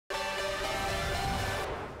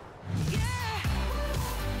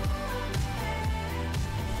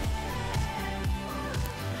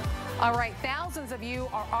All right, thousands of you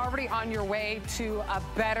are already on your way to a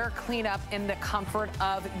better cleanup in the comfort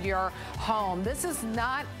of your home. This is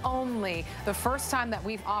not only the first time that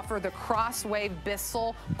we've offered the Crosswave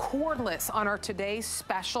Bissell cordless on our today's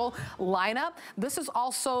special lineup. This is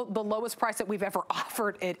also the lowest price that we've ever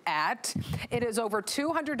offered it at. It is over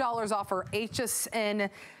 $200 off our HSN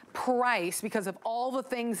price because of all the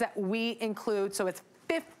things that we include. So it's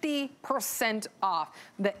 50% off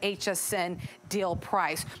the HSN deal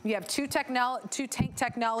price. You have two tank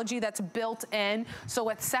technology that's built in, so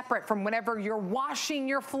it's separate from whenever you're washing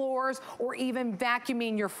your floors or even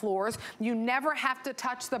vacuuming your floors. You never have to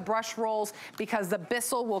touch the brush rolls because the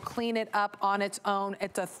Bissell will clean it up on its own.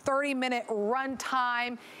 It's a 30-minute run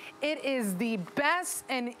time. It is the best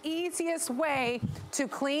and easiest way to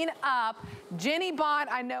clean up. Jenny Bond,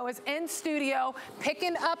 I know, is in studio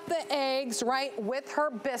picking up the eggs, right, with her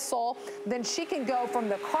Bissell. Then she can go from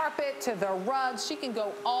the carpet to the rugs. She can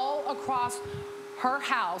go all across her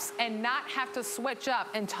house and not have to switch up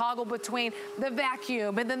and toggle between the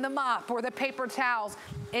vacuum and then the mop or the paper towels.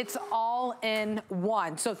 It's all in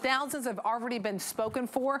one. So thousands have already been spoken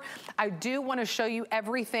for. I do want to show you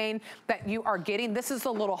everything that you are getting. This is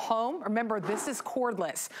a little home. Remember, this is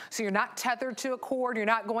cordless. So you're not tethered to a cord. You're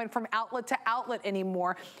not going from outlet to outlet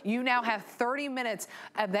anymore. You now have 30 minutes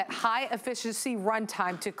of that high efficiency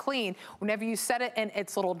runtime to clean. Whenever you set it in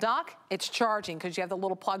its little dock, it's charging because you have the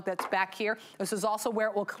little plug that's back here. This is also where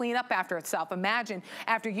it will clean up after itself. Imagine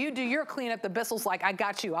after you do your cleanup, the Bissell's like, I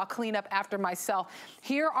got you. I'll clean up after myself.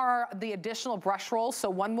 Here are the additional brush rolls. So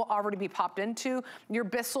one will already be popped into your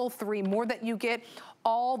Bissell, 3 more that you get.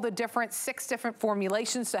 All the different 6 different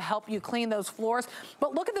formulations to help you clean those floors.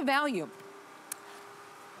 But look at the value.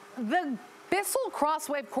 The Bissell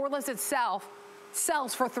Crosswave cordless itself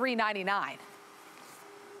sells for $3.99.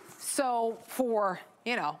 So for,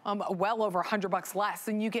 you know, well over $100 less,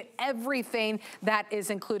 and you get everything that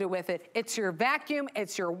is included with it. It's your vacuum,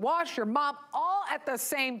 it's your wash, your mop, all at the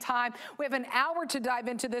same time. We have an hour to dive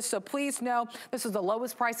into this, so please know this is the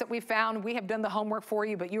lowest price that we found. We have done the homework for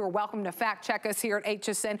you, but you are welcome to fact check us here at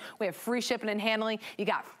HSN. We have free shipping and handling. You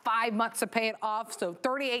got 5 months to pay it off, so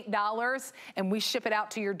 $38, and we ship it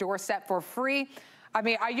out to your doorstep for free. I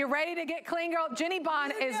mean, are you ready to get clean, girl? Jenny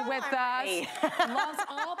Bond is with us. Loves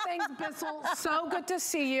all things Bissell. So good to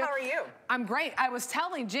see you. How are you? I'm great. I was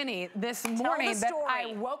telling Jenny this morning that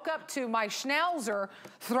I woke up to my Schnauzer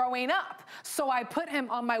throwing up. So I put him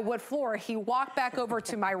on my wood floor. He walked back over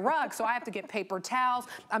to my rug, so I have to get paper towels.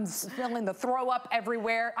 I'm feeling the throw up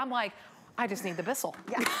everywhere. I'm like, I just need the Bissell.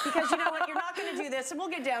 Yeah, because you know what, you're not gonna do this, and we'll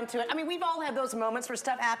get down to it. I mean, we've all had those moments where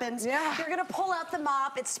stuff happens. Yeah. You're gonna pull out the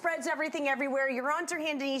mop, it spreads everything everywhere, you're on your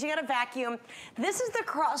hands and knees, you gotta vacuum. This is the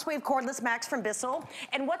Crosswave Cordless Max from Bissell,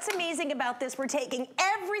 and what's amazing about this, we're taking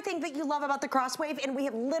everything that you love about the Crosswave, and we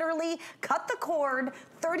have literally cut the cord,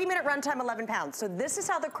 30-minute runtime, 11 pounds. So this is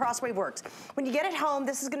how the Crosswave works. When you get it home,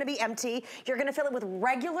 this is gonna be empty. You're gonna fill it with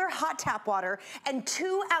regular hot tap water and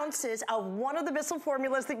 2 ounces of one of the Bissell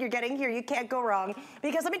formulas that you're getting here. You can't go wrong,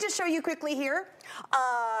 because let me just show you quickly here.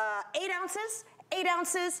 8 ounces, 8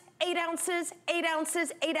 ounces, 8 ounces, 8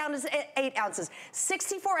 ounces, 8 ounces, 8 ounces,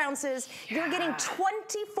 64 ounces. Yeah. You're getting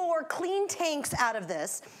 24 clean tanks out of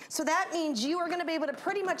this. So that means you are gonna be able to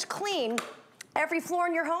pretty much clean every floor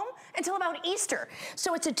in your home until about Easter.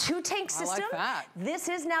 So it's a 2-tank system. I like that. This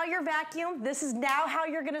is now your vacuum. This is now how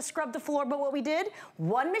you're gonna scrub the floor. But what we did,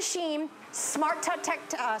 one machine, smart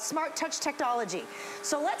touch technology.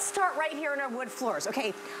 So let's start right here on our wood floors.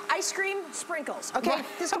 Okay, ice cream, sprinkles. Okay,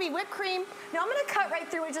 this will be whipped cream. Now I'm gonna cut right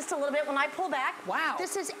through it just a little bit when I pull back. Wow.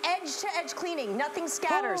 This is edge to edge cleaning, nothing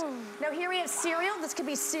scatters. Oh. Now here we have cereal. This could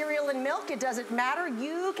be cereal and milk. It doesn't matter.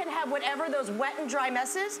 You can have whatever those wet and dry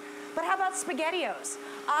messes. But how about SpaghettiOs?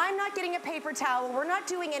 I'm not getting a paper towel, we're not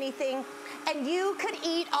doing anything, and you could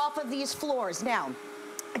eat off of these floors. Now,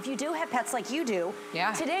 if you do have pets like you do,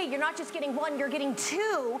 today you're not just getting 1, you're getting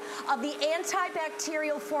 2 of the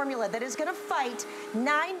antibacterial formula that is gonna fight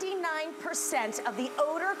 99% of the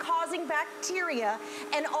odor-causing bacteria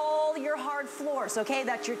and all your hard floors, okay?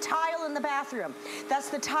 That's your tile in the bathroom. That's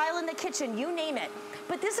the tile in the kitchen, you name it.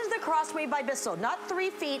 But this is the Crosswave by Bissell, not 3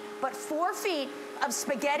 feet, but 4 feet of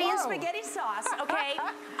spaghetti and spaghetti sauce, okay?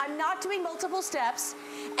 I'm not doing multiple steps.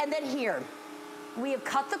 And then here, we have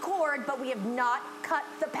cut the cord, but we have not cut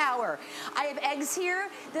the power. I have eggs here.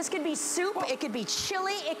 This could be soup, it could be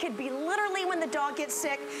chili, it could be literally when the dog gets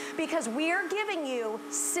sick, because we are giving you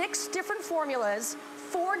 6 different formulas,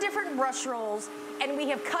 4 different brush rolls, and we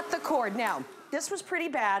have cut the cord. Now, this was pretty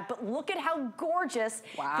bad, but look at how gorgeous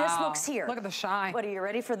this looks here. Look at the shine. What, are you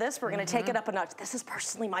ready for this? We're gonna take it up a notch. This is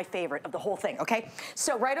personally my favorite of the whole thing, okay?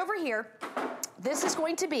 So right over here, this is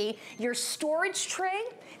going to be your storage tray.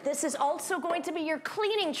 This is also going to be your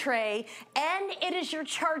cleaning tray, and it is your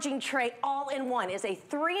charging tray all in one. It's a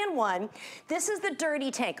 3-in-1. This is the dirty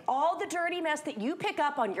tank. All the dirty mess that you pick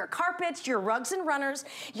up on your carpets, your rugs and runners,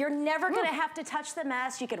 you're never gonna have to touch the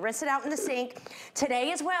mess. You can rinse it out in the sink.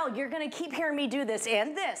 Today as well, you're gonna keep hearing me do this,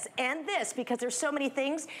 because there's so many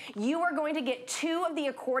things. You are going to get 2 of the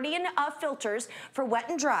accordion filters for wet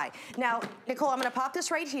and dry. Now, Nicole, I'm gonna pop this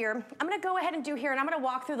right here. I'm gonna go ahead and do here, and I'm gonna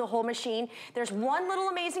walk through the whole machine. There's one little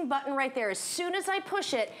amazing button right there. As soon as I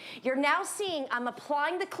push it, you're now seeing I'm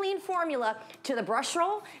applying the clean formula to the brush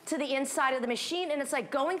roll, to the inside of the machine, and it's like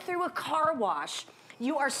going through a car wash.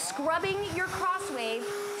 You are scrubbing your crosswave,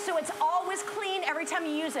 so it's always clean every time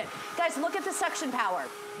you use it. Guys, look at the suction power.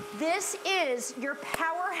 This is your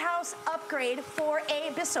powerhouse upgrade for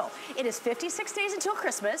a Bissell. It is 56 days until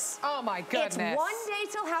Christmas. Oh my goodness. It's 1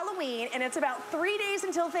 day till Halloween, and it's about 3 days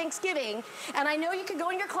until Thanksgiving. And I know you could go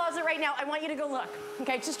in your closet right now. I want you to go look.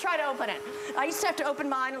 Okay, just try to open it. I used to have to open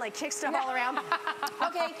mine and like kick stuff all around.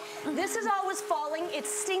 Okay, this is always falling. It's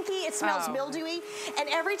stinky, it smells mildewy. And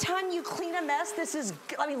every time you clean a mess, this is,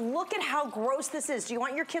 I mean, look at how gross this is. Do you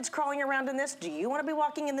want your kids crawling around in this? Do you want to be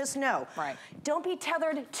walking in this? No. Right. Don't be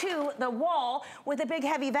tethered to the wall with a big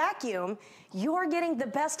heavy vacuum. You're getting the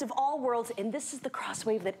best of all worlds, and this is the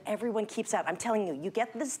crosswave that everyone keeps out. I'm telling you, you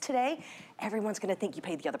get this today, everyone's gonna think you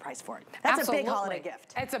paid the other price for it. That's Absolutely. A big holiday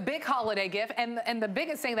gift. It's a big holiday gift, and the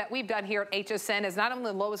biggest thing that we've done here at HSN is not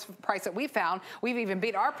only the lowest price that we found, we've even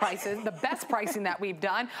beat our prices, the best pricing that we've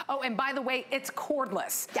done. Oh, and by the way, it's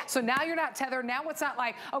cordless. Yeah. So now you're not tethered. Now it's not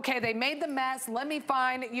like, okay, they made the mess, let me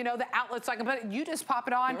find, you know, the outlet so I can put it. You just pop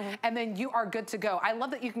it on, and then you are good to go. I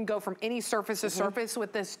love that you can go from any surface to surface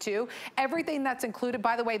with this too. Everything that's included,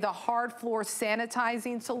 by the way, the hard floor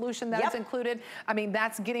sanitizing solution that is included. I mean,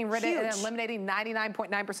 that's getting rid of and eliminating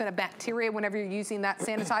 99.9% of bacteria whenever you're using that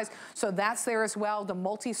sanitize. So that's there as well. The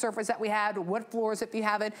multi-surface that we had, wood floors if you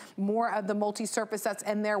have it, more of the multi-surface that's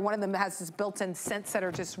in there. One of them has this built-in scents that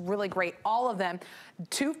are just really great. All of them,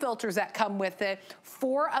 2 filters that come with it,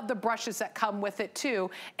 4 of the brushes that come with it too.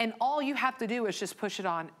 And all you have to do is just push it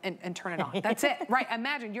on and turn it on. That's it, right?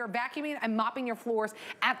 Imagine you're vacuuming and mopping your floors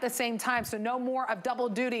at the same time. So no more of double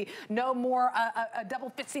duty, no more double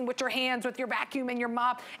fixing with your hands, with your vacuum and your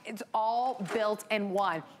mop. It's all built in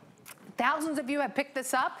one. Thousands of you have picked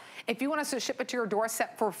this up. If you want us to ship it to your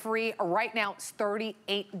doorstep for free, right now it's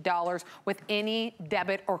 $38 with any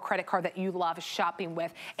debit or credit card that you love shopping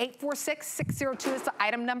with. 846-602 is the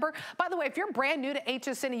item number. By the way, if you're brand new to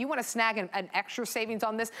HSN and you want to snag an extra savings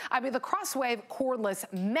on this, I mean, the Crosswave Cordless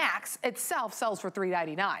Max itself sells for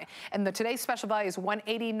 $399. And today's special value is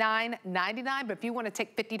 $189.99. But if you want to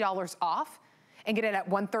take $50 off, and get it at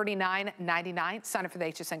 $139.99. Sign up for the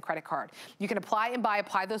HSN credit card. You can apply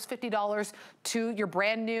those $50 to your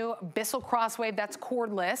brand new Bissell Crosswave that's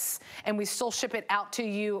cordless, and we still ship it out to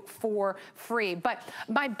you for free. But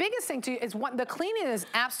my biggest thing to you is the cleaning is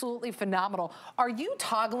absolutely phenomenal. Are you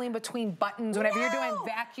toggling between buttons whenever you're doing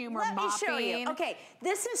vacuum or mopping? Let me show you. Okay,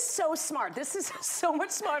 this is so smart. This is so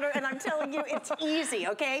much smarter, and I'm telling you, it's easy,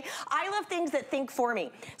 okay? I love things that think for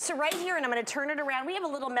me. So right here, and I'm gonna turn it around. We have a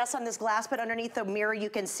little mess on this glass, but underneath the mirror you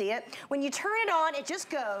can see it. When you turn it on, it just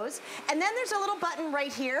goes, and then there's a little button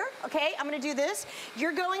right here, okay? I'm gonna do this.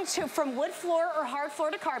 You're going to from wood floor or hard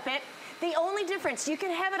floor to carpet. The only difference, you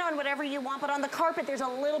can have it on whatever you want, but on the carpet there's a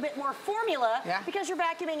little bit more formula because you're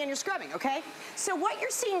vacuuming and you're scrubbing, okay? So what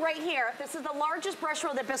you're seeing right here, this is the largest brush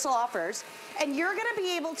roll that Bissell offers, and you're gonna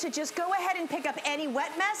be able to just go ahead and pick up any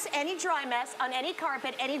wet mess, any dry mess, on any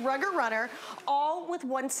carpet, any rug or runner, all with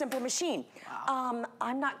one simple machine. Wow.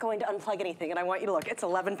 I'm not going to unplug anything, and I want you to look. It's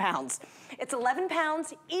 11 pounds. It's 11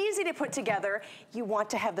 pounds, easy to put together. You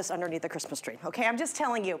want to have this underneath the Christmas tree, okay? I'm just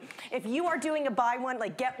telling you, if you are doing a buy one,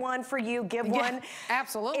 like get one for you, give one.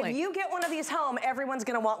 Absolutely. If you get one of these home, everyone's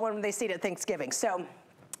gonna want one when they see it at Thanksgiving. So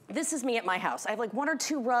this is me at my house. I have like 1 or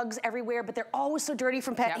 2 rugs everywhere, but they're always so dirty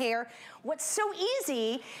from pet hair. What's so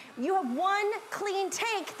easy, you have one clean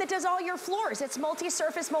tank that does all your floors. It's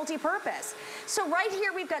multi-surface, multi-purpose. So right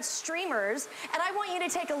here we've got streamers, and I want you to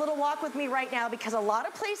take a little walk with me right now because a lot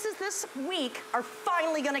of places this week are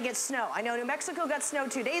finally gonna get snow. I know New Mexico got snow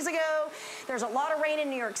 2 days ago. There's a lot of rain in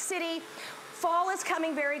New York City. Fall is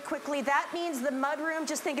coming very quickly. That means the mudroom,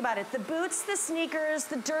 just think about it. The boots, the sneakers,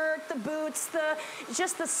 the dirt, the boots,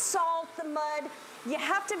 just the salt, the mud. You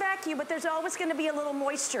have to vacuum, but there's always gonna be a little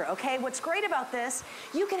moisture, okay? What's great about this,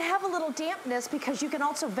 you can have a little dampness because you can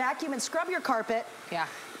also vacuum and scrub your carpet. Yeah.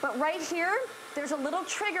 But right here, there's a little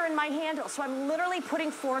trigger in my handle. So I'm literally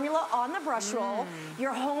putting formula on the brush roll.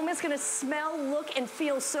 Your home is gonna smell, look, and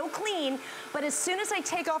feel so clean. But as soon as I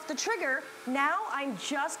take off the trigger, now I'm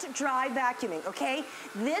just dry vacuuming, okay?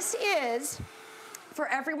 This is, for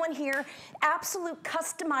everyone here, absolute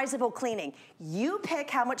customizable cleaning. You pick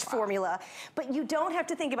how much formula, but you don't have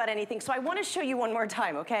to think about anything. So I want to show you one more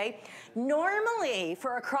time, okay? Normally,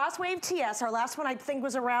 for a Crosswave TS, our last one I think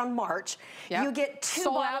was around March, you get 2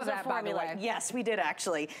 bottles of formula. Yes, we did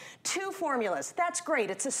actually. 2 formulas. That's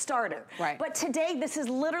great. It's a starter. Right. But today, this is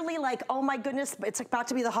literally like, oh my goodness, it's about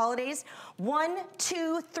to be the holidays. 1,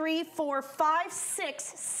 2, 3, 4, 5,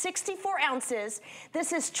 6, 64 ounces.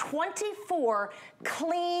 This is 24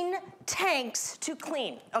 clean tanks to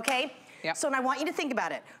clean, okay? Yep. So, and I want you to think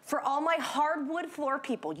about it. For all my hardwood floor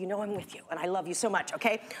people, you know I'm with you, and I love you so much,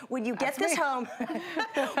 okay? When you get this home,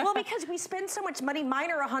 well, because we spend so much money,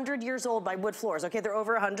 mine are 100 years old, my wood floors, okay? They're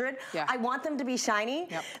over 100. Yeah. I want them to be shiny.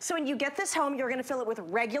 Yep. So when you get this home, you're gonna fill it with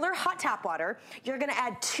regular hot tap water. You're gonna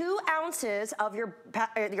add 2 ounces of your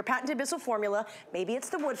patented Bissell formula. Maybe it's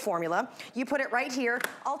the wood formula. You put it right here.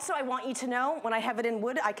 Also, I want you to know, when I have it in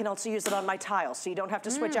wood, I can also use it on my tiles, so you don't have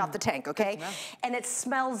to switch out the tank, okay? Yeah. And it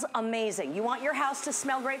smells amazing. You want your house to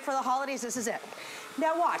smell great for the holidays, this is it.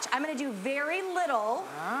 Now watch, I'm gonna do very little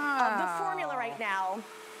of the formula right now.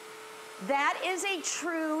 That is a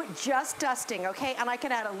true just dusting, okay? And I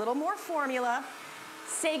can add a little more formula.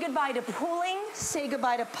 Say goodbye to pooling, say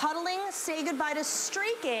goodbye to puddling, say goodbye to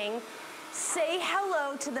streaking, say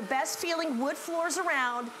hello to the best feeling wood floors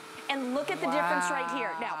around, and look at the difference right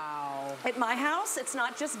here. Now, at my house, it's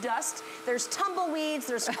not just dust. There's tumbleweeds,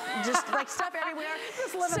 there's just like stuff everywhere.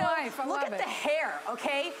 Just living life, I love it. Look at the hair,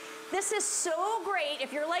 okay? This is so great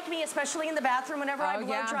if you're like me, especially in the bathroom. Whenever I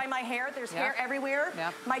blow dry my hair, there's hair everywhere.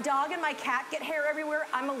 My dog and my cat get hair everywhere.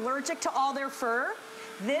 I'm allergic to all their fur.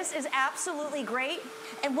 This is absolutely great.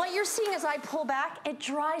 And what you're seeing as I pull back, it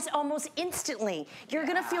dries almost instantly. You're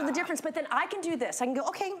gonna feel the difference, but then I can do this. I can go,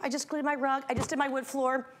 okay, I just cleaned my rug, I just did my wood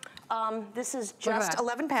floor. This is just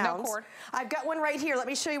 11 pounds. No cord. I've got one right here. Let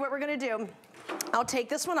me show you what we're gonna do. I'll take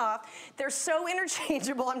this one off. They're so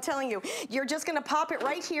interchangeable, I'm telling you. You're just gonna pop it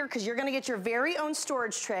right here because you're gonna get your very own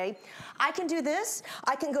storage tray. I can do this.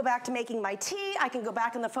 I can go back to making my tea. I can go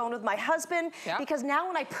back on the phone with my husband because now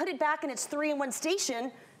when I put it back in its 3-in-1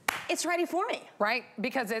 station, it's ready for me. Right,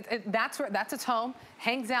 because that's its home,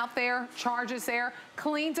 hangs out there, charges there,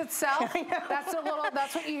 cleans itself.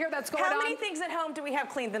 That's what you hear that's going on. How many things at home do we have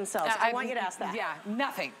cleaned themselves? I want you to ask that. Yeah,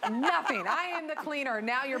 nothing, nothing. I am the cleaner.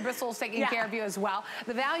 Now your Bissell's taking care of you as well.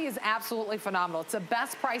 The value is absolutely phenomenal. It's the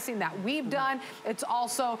best pricing that we've done. It's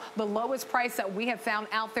also the lowest price that we have found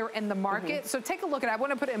out there in the market. So take a look at it. I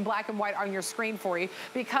want to put it in black and white on your screen for you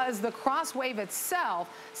because the Crosswave itself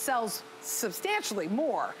sells substantially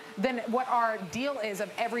more than what our deal is of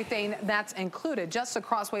everything that's included. Just the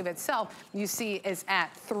Crosswave itself, you see, is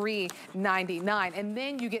at $3.99. And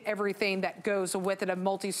then you get everything that goes with it, a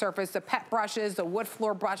multi-surface, the pet brushes, the wood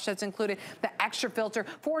floor brush that's included, the extra filter,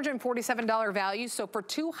 $447 value. So for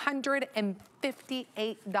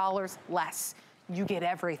 $258 less, you get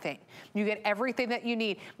everything. You get everything that you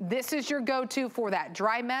need. This is your go-to for that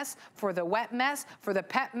dry mess, for the wet mess, for the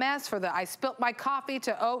pet mess, for the I spilt my coffee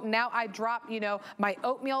to oat, now I dropped, you know, my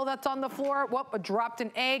oatmeal that's on the floor. Whoop, I dropped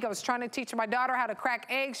an egg. I was trying to teach my daughter how to crack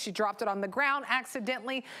eggs. She dropped it on the ground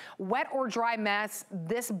accidentally. Wet or dry mess,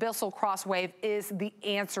 this Bissell Crosswave is the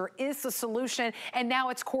answer, is the solution, and now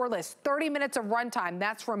it's cordless. 30 minutes of runtime.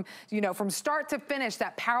 That's from, you know, from start to finish,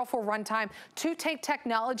 that powerful runtime. 2-tank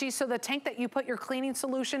technology, so the tank that you put your cleaning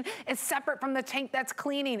solution is separate from the tank that's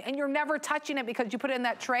cleaning, and you're never touching it because you put it in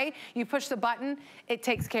that tray, you push the button, it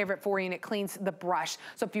takes care of it for you and it cleans the brush.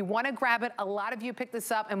 So if you want to grab it, a lot of you pick this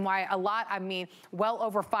up, and why a lot, I mean well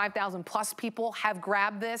over 5,000 plus people have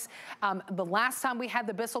grabbed this. The last time we had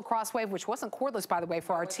the Bissell Crosswave, which wasn't cordless by the way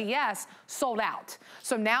for our TS, sold out.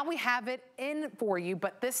 So now we have it in for you,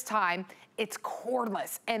 but this time it's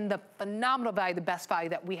cordless, and the phenomenal value, the best value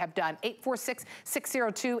that we have done.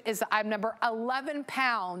 846-602 is the item number. 11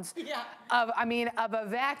 pounds of a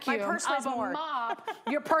vacuum, of a mop.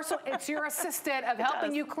 Your personal, it's your assistant of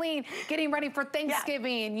helping you clean, getting ready for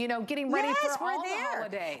Thanksgiving, you know, getting ready for all the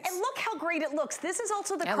holidays. And look how great it looks. This is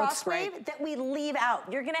also the Crosswave that we leave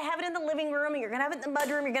out. You're gonna have it in the living room, and you're gonna have it in the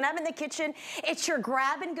mudroom, you're gonna have it in the kitchen. It's your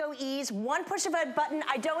grab and go ease. One push of a button.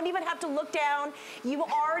 I don't even have to look down. You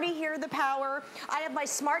already hear the power. I have my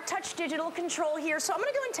Smart Touch digital control here, so I'm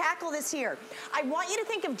gonna go and tackle this here. I want you to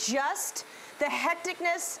think of just the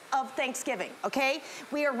hecticness of Thanksgiving, okay?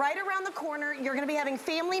 We are right around the corner. You're gonna be having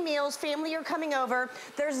family meals, family are coming over.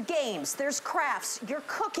 There's games, there's crafts, you're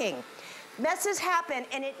cooking. Messes happen,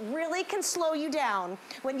 and it really can slow you down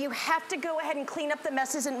when you have to go ahead and clean up the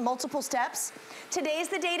messes in multiple steps. Today's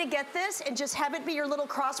the day to get this and just have it be your little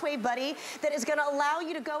crosswave buddy that is gonna allow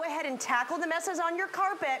you to go ahead and tackle the messes on your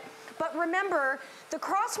carpet. But remember, the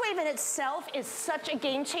crosswave in itself is such a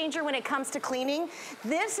game changer when it comes to cleaning.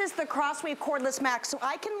 This is the Crosswave Cordless Max, so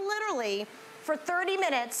I can literally, for 30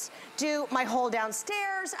 minutes, do my whole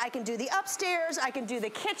downstairs, I can do the upstairs, I can do the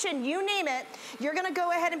kitchen, you name it. You're gonna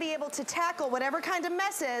go ahead and be able to tackle whatever kind of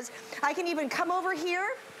messes. I can even come over here,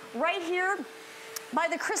 right here, by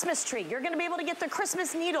the Christmas tree. You're gonna be able to get the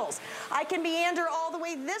Christmas needles. I can meander all the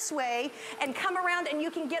way this way and come around, and you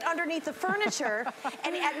can get underneath the furniture.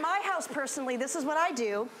 And at my house personally, this is what I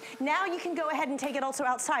do. Now you can go ahead and take it also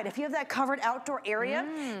outside. If you have that covered outdoor area,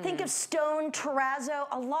 think of stone, terrazzo.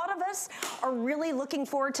 A lot of us are really looking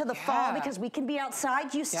forward to the fall because we can be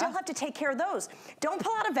outside. You still have to take care of those. Don't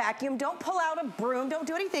pull out a vacuum, don't pull out a broom, don't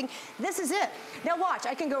do anything. This is it. Now watch,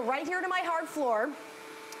 I can go right here to my hard floor.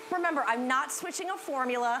 Remember, I'm not switching a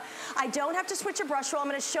formula. I don't have to switch a brush roll. I'm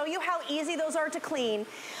gonna show you how easy those are to clean.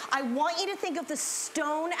 I want you to think of the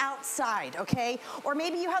stone outside, okay? Or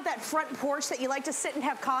maybe you have that front porch that you like to sit and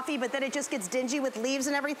have coffee, but then it just gets dingy with leaves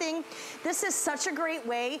and everything. This is such a great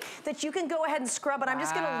way that you can go ahead and scrub, and I'm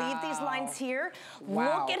just gonna leave these lines here.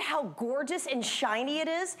 Look at how gorgeous and shiny it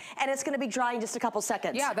is, and it's gonna be dry in just a couple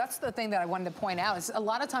seconds. Yeah, that's the thing that I wanted to point out is a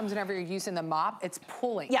lot of times whenever you're using the mop, it's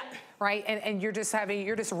pulling. Yeah. Right, and you're just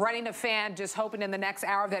running a fan, just hoping in the next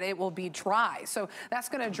hour that it will be dry. So that's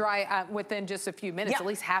gonna dry within just a few minutes, at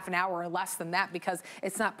least half an hour or less than that, because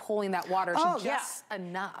it's not pulling that water just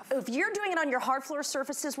enough. If you're doing it on your hard floor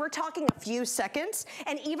surfaces, we're talking a few seconds,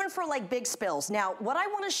 and even for like big spills. Now, what I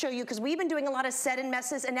wanna show you, because we've been doing a lot of set-in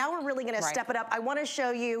messes, and now we're really gonna step it up. I wanna show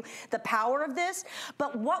you the power of this,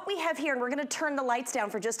 but what we have here, and we're gonna turn the lights down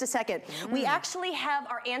for just a second, we actually have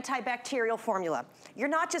our antibacterial formula. You're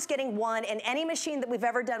not just getting one, and any machine that we've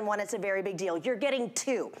ever done one, it's a very big deal. You're getting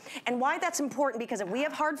two. And why that's important, because if we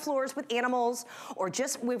have hard floors with animals, or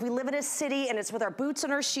just if we live in a city and it's with our boots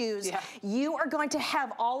and our shoes, you are going to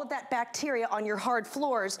have all of that bacteria on your hard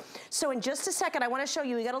floors. So in just a second, I wanna show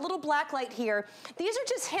you, we got a little black light here. These are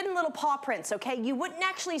just hidden little paw prints, okay? You wouldn't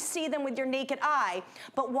actually see them with your naked eye,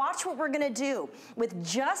 but watch what we're gonna do. With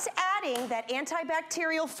just adding that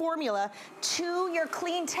antibacterial formula to your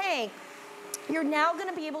clean tank, you're now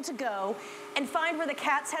gonna be able to go and find where the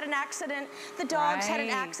cats had an accident, the dogs had an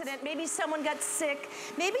accident, maybe someone got sick.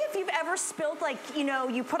 Maybe if you've ever spilled, like, you know,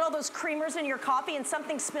 you put all those creamers in your coffee and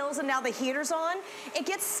something spills and now the heater's on, it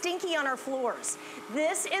gets stinky on our floors.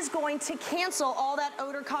 This is going to cancel all that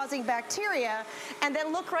odor-causing bacteria. And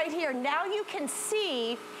then look right here, now you can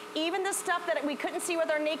see even the stuff that we couldn't see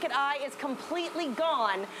with our naked eye is completely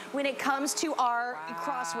gone when it comes to our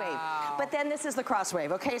crosswave. But then this is the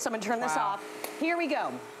crosswave, okay? So I'm gonna turn this off. Here we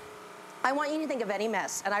go. I want you to think of any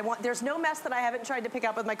mess, and there's no mess that I haven't tried to pick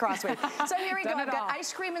up with my crosswave. So here we go, I've got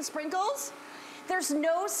ice cream and sprinkles. There's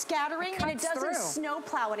no scattering, and it doesn't snow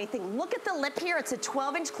plow anything. Look at the lip here, it's a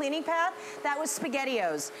 12-inch cleaning pad. That was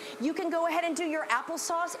SpaghettiOs. You can go ahead and do your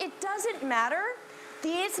applesauce. It doesn't matter.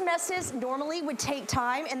 These messes normally would take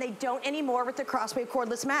time, and they don't anymore with the Crosswave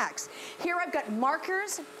Cordless Max. Here I've got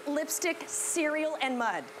markers, lipstick, cereal, and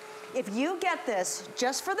mud. If you get this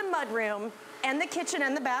just for the mudroom and the kitchen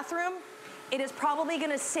and the bathroom, it is probably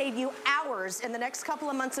gonna save you hours in the next couple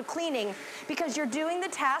of months of cleaning, because you're doing the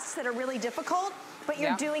tasks that are really difficult, but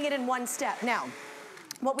you're doing it in one step. Now,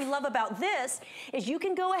 what we love about this is you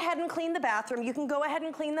can go ahead and clean the bathroom, you can go ahead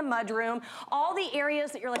and clean the mudroom, all the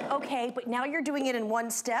areas that you're like, okay, but now you're doing it in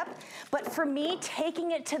one step. But for me,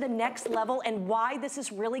 taking it to the next level, and why this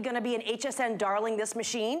is really gonna be an HSN darling, this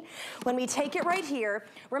machine, when we take it right here,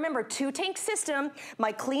 remember, 2-tank system,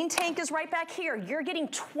 my clean tank is right back here. You're getting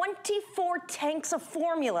 24 tanks of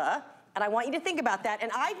formula, and I want you to think about that.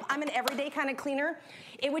 And I'm an everyday kind of cleaner.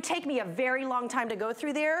 It would take me a very long time to go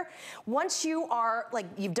through there. Once you are, like,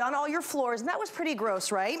 you've done all your floors, and that was pretty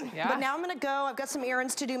gross, right? Yeah. But now I'm gonna go, I've got some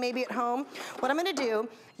errands to do maybe at home. What I'm gonna do,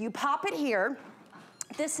 you pop it here.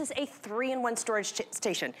 This is a 3-in-1 storage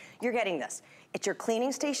station. You're getting this. It's your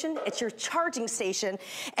cleaning station, it's your charging station,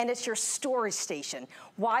 and it's your storage station.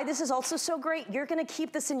 Why this is also so great, you're gonna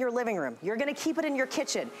keep this in your living room. You're gonna keep it in your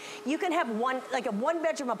kitchen. You can have like a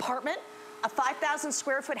 1-bedroom apartment, a 5,000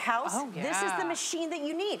 square foot house. This is the machine that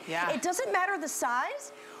you need. It doesn't matter the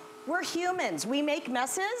size. We're humans. We make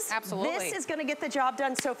messes. Absolutely. This is going to get the job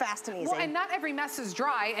done so fast and easy. Well, and not every mess is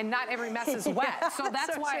dry and not every mess is wet. Yeah, so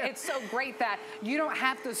that's so why true. it's so great that you don't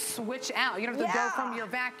have to switch out. You don't have to go from your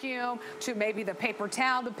vacuum to maybe the paper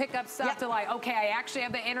towel to pick up stuff to like, okay, I actually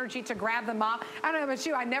have the energy to grab the mop. I don't know about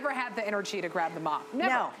you. I never had the energy to grab the mop. Never.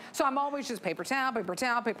 No. So I'm always just paper towel, paper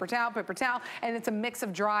towel, paper towel, paper towel, and it's a mix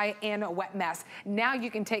of dry and a wet mess. Now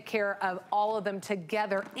you can take care of all of them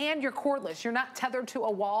together, and you're cordless. You're not tethered to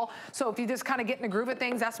a wall. So if you just kind of get in the groove of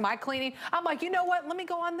things, that's my cleaning. I'm like, you know what? Let me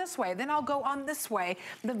go on this way. Then I'll go on this way.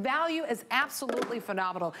 The value is absolutely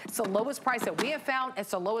phenomenal. It's the lowest price that we have found.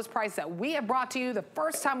 It's the lowest price that we have brought to you. The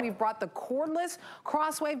first time we've brought the cordless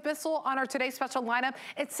Crosswave Bissell on our today's special lineup,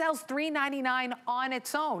 it sells $3.99 on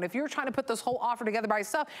its own. If you're trying to put this whole offer together by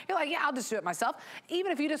yourself, you're like, yeah, I'll just do it myself.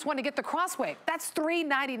 Even if you just want to get the Crosswave, that's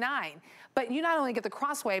 $3.99. But you not only get the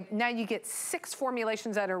Crosswave, now you get 6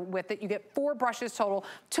 formulations that are with it. You get 4 brushes total,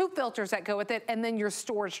 2 filters that go with it, and then your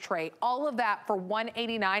storage tray. All of that for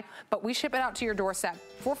 $189, but we ship it out to your doorstep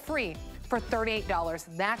for free for $38.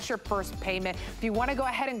 That's your first payment. If you want to go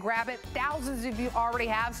ahead and grab it, thousands of you already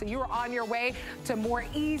have, so you are on your way to more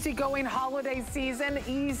easygoing holiday season,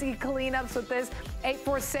 easy cleanups with this.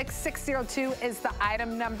 846-602 is the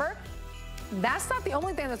item number. That's not the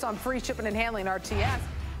only thing that's on free shipping and handling RTS.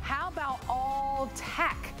 How about all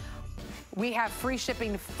tech? We have free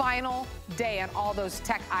shipping final day on all those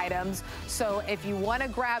tech items. So if you want to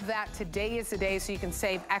grab that, today is the day so you can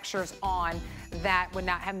save extras on that when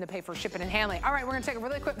not having to pay for shipping and handling. All right, we're going to take a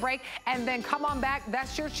really quick break and then come on back.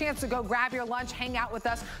 That's your chance to go grab your lunch, hang out with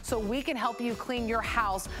us so we can help you clean your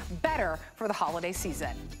house better for the holiday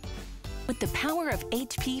season. With the power of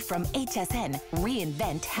HP from HSN,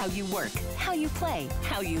 reinvent how you work, how you play,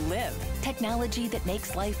 how you live. Technology that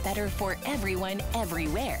makes life better for everyone,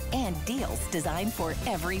 everywhere, and deals designed for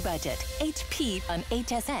every budget. HP on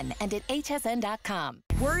HSN and at hsn.com.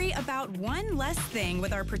 Worry about one less thing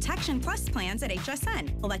with our Protection Plus plans at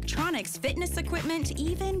HSN. Electronics, fitness equipment,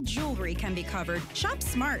 even jewelry can be covered. Shop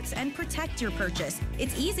smart and protect your purchase.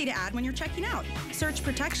 It's easy to add when you're checking out. Search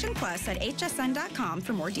Protection Plus at hsn.com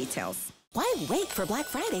for more details. Why wait for Black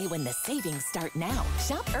Friday when the savings start now?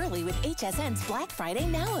 Shop early with HSN's Black Friday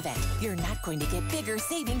Now event. You're not going to get bigger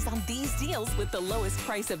savings on these deals with the lowest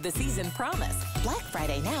price of the season promise. Black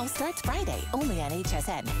Friday Now starts Friday only on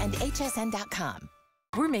HSN and hsn.com.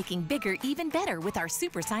 We're making bigger even better with our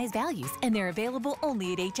supersize values, and they're available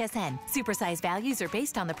only at HSN. Supersize values are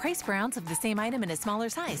based on the price per ounce of the same item in a smaller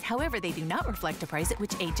size. However, they do not reflect a price at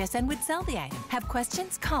which HSN would sell the item. Have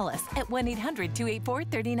questions? Call us at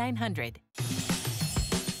 1-800-284-3900.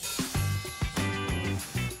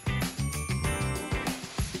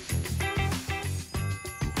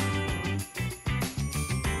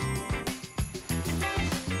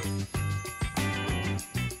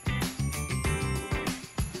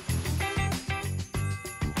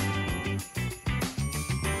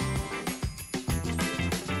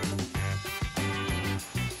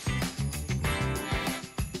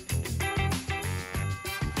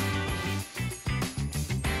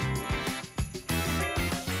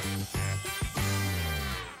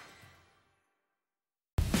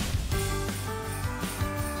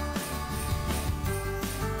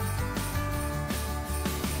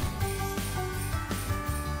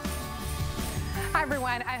 Hi,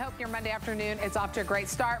 everyone. I hope your Monday afternoon is off to a great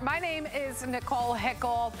start. My name is Nicole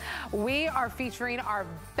Hickle. We are featuring our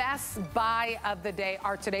best buy of the day,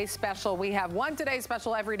 our today's special. We have one today's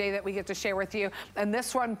special every day that we get to share with you, and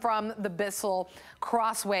this one from the Bissell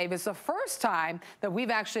Crosswave is the first time that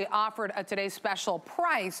we've actually offered a today's special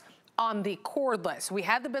price on the cordless. We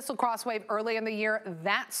had the Bissell Crosswave early in the year.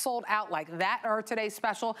 That sold out like that, our today's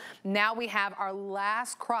special. Now we have our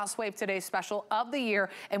last Crosswave today's special of the year,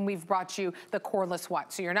 and we've brought you the cordless one.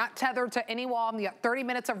 So you're not tethered to any wall. You got 30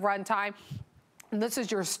 minutes of runtime. And this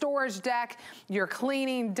is your storage deck, your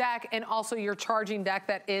cleaning deck, and also your charging deck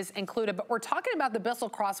that is included. But we're talking about the Bissell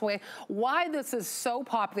Crosswave. Why this is so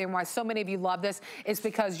popular and why so many of you love this is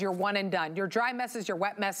because you're one and done. Your dry messes, your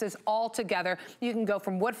wet messes, all together. You can go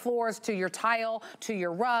from wood floors to your tile, to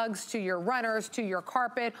your rugs, to your runners, to your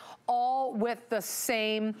carpet, all with the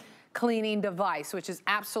same cleaning device, which is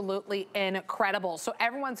absolutely incredible. So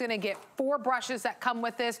everyone's gonna get 4 brushes that come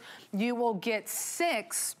with this. You will get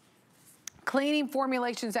 6 cleaning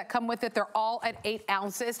formulations that come with it. They're all at 8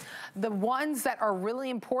 ounces. The ones that are really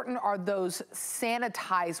important are those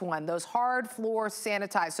sanitized ones, those hard floor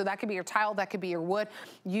sanitized. So that could be your tile, that could be your wood.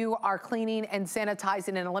 You are cleaning and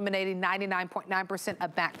sanitizing and eliminating 99.9%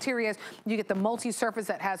 of bacteria. You get the multi-surface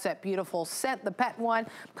that has that beautiful scent, the pet one,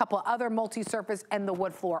 a couple of other multi-surface, and the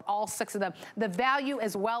wood floor, all 6 of them. The value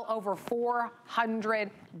is well over $400.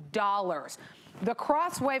 The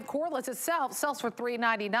Crosswave cordless itself sells for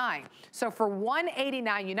 $3.99. So for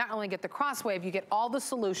 $189, you not only get the Crosswave, you get all the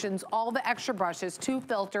solutions, all the extra brushes, 2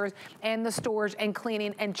 filters, and the storage and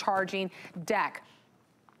cleaning and charging deck.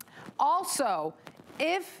 Also,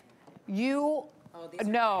 if you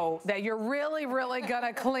know that you're really, really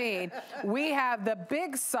gonna clean, we have the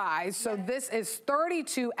big size. So this is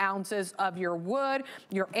 32 ounces of your wood,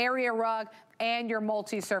 your area rug, and your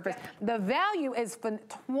multi-surface. The value is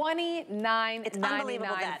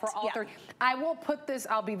 $29.99 for all 3. I will put this,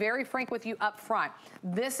 I'll be very frank with you up front.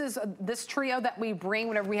 This trio that we bring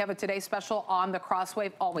whenever we have a Today Special on the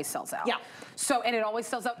Crosswave always sells out. Yeah. So, and it always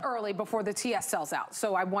sells out early before the TS sells out.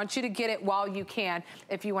 So I want you to get it while you can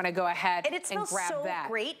if you want to go ahead and grab that. And it smells so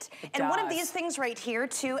great. And one of these things right here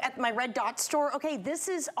too at my Red Dot store, okay, this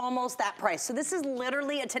is almost that price. So this is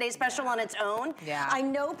literally a Today Special on its own. Yeah. I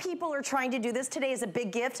know people are trying to do this today as a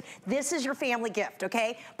big gift. This is your family gift,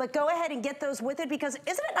 okay? But go ahead and get those with it, because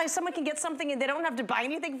isn't it nice someone can get something and they don't have to buy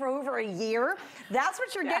anything for over a year? That's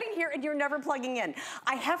what you're getting here, and you're never plugging in.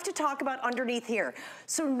 I have to talk about underneath here.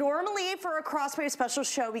 So normally for a Crosswave special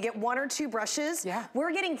show, we get 1 or 2 brushes. Yeah.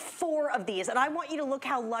 We're getting 4 of these, and I want you to look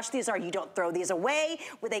how lush these are. You don't throw these away.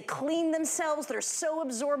 They clean themselves. They're so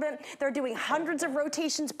absorbent. They're doing hundreds of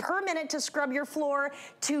rotations per minute to scrub your floor,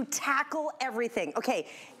 to tackle everything. Okay,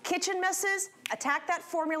 kitchen messes, attack that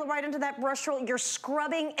formula right into that brush roll. You're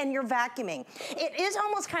scrubbing and you're vacuuming. It is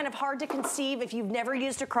almost kind of hard to conceive if you've never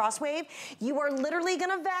used a Crosswave. You are literally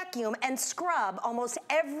gonna vacuum and scrub almost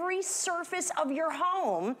every surface of your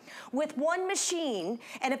home with one machine.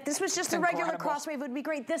 And if this was just a regular Crosswave, it would be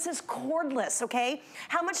great. This is cordless, okay?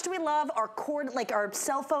 How much do we love our cord, like our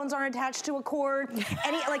cell phones aren't attached to a cord,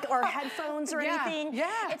 like our headphones or anything. Yeah.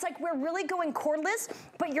 It's like we're really going cordless,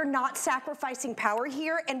 but you're not sacrificing power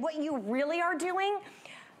here. And what you really are doing,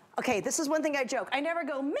 okay, this is one thing I joke. I never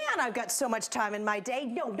go, man, I've got so much time in my day.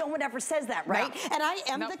 No, no one ever says that, right? No. And I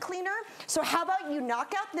am the cleaner. So how about you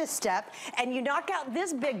knock out this step and you knock out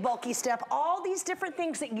this big bulky step, all these different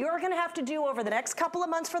things that you're gonna have to do over the next couple of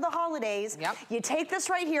months for the holidays. Yep. You take this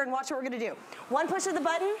right here and watch what we're gonna do. One push of the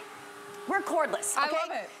button, we're cordless, okay? I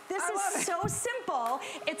love it. This is so simple.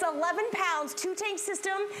 It's 11 pounds, 2-tank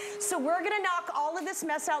system. So we're gonna knock all of this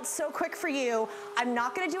mess out so quick for you. I'm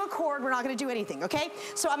not gonna do a cord, we're not gonna do anything, okay?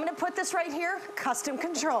 So I'm gonna put this right here, custom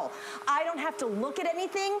control. I don't have to look at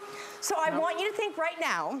anything. So I want you to think right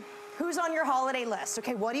now, who's on your holiday list?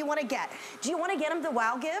 Okay, what do you want to get? Do you want to get them the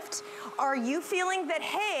wow gift? Are you feeling that,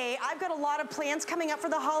 hey, I've got a lot of plans coming up for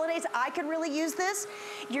the holidays, I could really use this?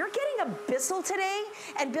 You're getting a Bissell today,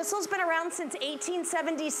 and Bissell's been around since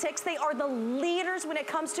 1876. They are the leaders when it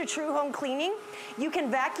comes to true home cleaning. You can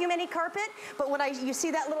vacuum any carpet, but when you see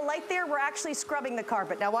that little light there, we're actually scrubbing the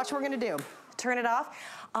carpet. Now watch what we're gonna do. Turn it off.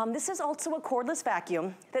 This is also a cordless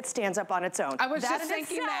vacuum that stands up on its own. I was just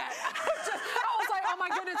thinking that. I was like, oh my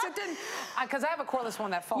goodness, it didn't. Because I have a cordless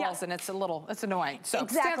one that falls and it's annoying. So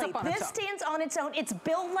exactly, this stands on its own. It's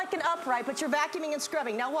built like an upright, but you're vacuuming and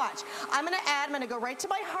scrubbing. Now watch, I'm gonna go right to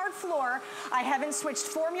my hard floor. I haven't switched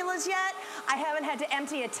formulas yet. I haven't had to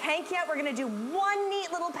empty a tank yet. We're gonna do one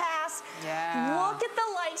neat little pass. Yeah. Look at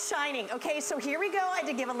the light shining. Okay, so here we go. I had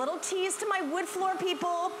to give a little tease to my wood floor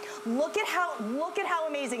people. Look at how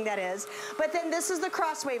amazing that is. But then this is the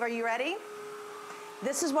Crosswave. Are you ready?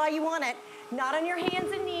 This is why you want it. Not on your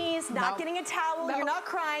hands and knees, not getting a towel, you're not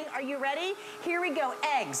crying. Are you ready? Here we go,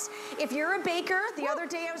 eggs. If you're a baker, the other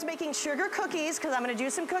day I was making sugar cookies, because I'm gonna do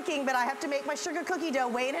some cooking, but I have to make my sugar cookie dough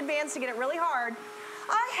way in advance to get it really hard.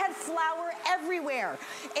 I had flour everywhere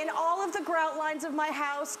in all of the grout lines of my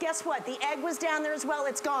house. Guess what? The egg was down there as well,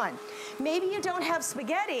 it's gone. Maybe you don't have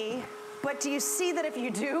spaghetti, but do you see that if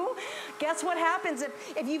you do, guess what happens?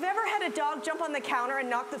 If you've ever had a dog jump on the counter and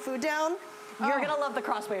knock the food down, you're gonna love the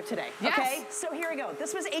Crosswave today, okay? So here we go.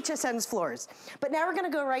 This was HSN's floors. But now we're gonna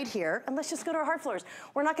go right here, and let's just go to our hard floors.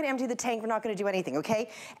 We're not gonna empty the tank, we're not gonna do anything,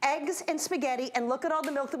 okay? Eggs and spaghetti, and look at all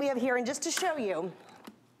the milk that we have here, and just to show you,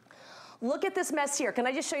 look at this mess here. Can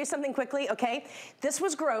I just show you something quickly, okay? This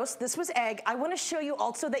was gross, this was egg. I wanna show you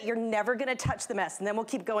also that you're never gonna touch the mess, and then we'll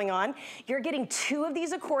keep going on. You're getting 2 of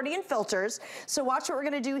these accordion filters, so watch what we're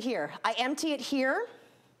gonna do here. I empty it here,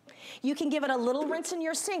 You can give it a little rinse in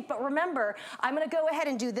your sink, but remember, I'm gonna go ahead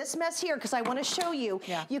and do this mess here because I wanna show you.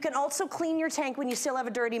 Yeah. You can also clean your tank when you still have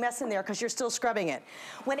a dirty mess in there because you're still scrubbing it.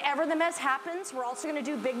 Whenever the mess happens, we're also gonna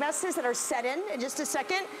do big messes that are set in just a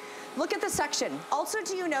second. Look at the section. Also,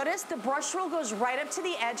 do you notice the brush roll goes right up to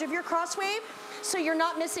the edge of your crosswave? So you're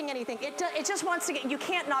not missing anything. It just wants to get, you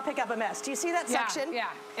can't not pick up a mess. Do you see that section? Yeah,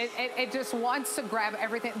 it just wants to grab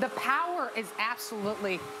everything. The power is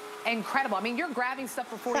absolutely incredible. I mean, you're grabbing stuff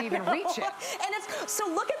before you even reach it. And it's, so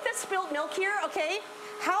look at this spilt milk here, okay?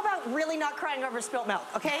 How about really not crying over spilt milk,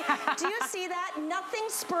 okay? Do you see that? Nothing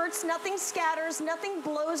spurts, nothing scatters, nothing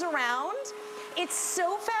blows around. It's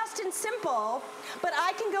so fast and simple, but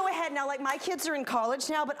I can go ahead now, like my kids are in college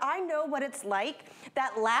now, but I know what it's like,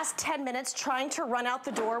 that last 10 minutes trying to run out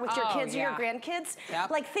the door with your kids or your grandkids. Yep.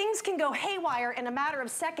 Like things can go haywire in a matter of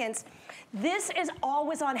seconds. This is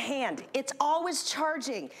always on hand. It's always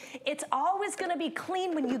charging. It's always gonna be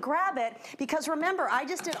clean when you grab it, because remember, I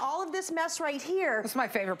just did all of this mess right here. That's my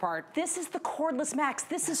favorite part. This is the cordless max.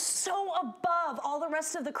 This is so above all the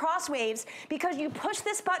rest of the crosswaves because you push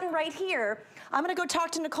this button right here. I'm gonna go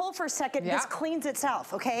talk to Nicole for a second. Yeah. This cleans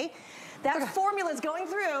itself, okay? That formula is going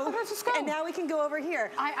through, and now we can go over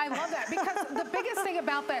here. I love that, because the biggest thing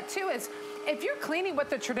about that too is, if you're cleaning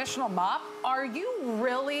with the traditional mop, are you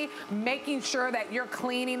really making sure that you're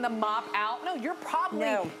cleaning the mop out? No, you're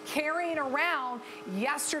probably carrying around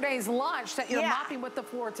yesterday's lunch that you're mopping with the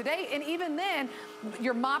floor today. And even then,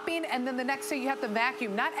 you're mopping, and then the next day you have to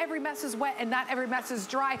vacuum. Not every mess is wet and not every mess is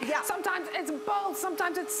dry. Yeah. Sometimes it's both.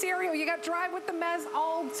 Sometimes it's cereal. You got dry with the mess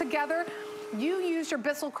all together. You use your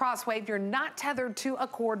Bissell Crosswave. You're not tethered to a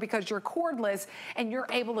cord because you're cordless, and you're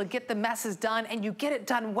able to get the messes done, and you get it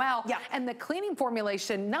done well. Yeah. And the cleaning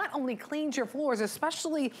formulation not only cleans your floors,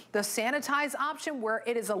 especially the sanitize option where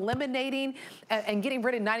it is eliminating and getting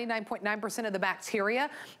rid of 99.9% of the bacteria.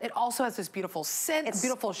 It also has this beautiful scent,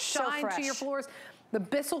 beautiful shine to your floors. The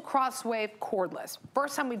Bissell Crosswave cordless.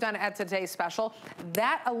 First time we've done it at today's special.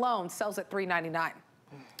 That alone sells at $3.99.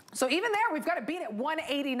 So even there, we've got to beat it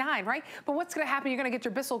 $189, right? But what's going to happen? You're going to get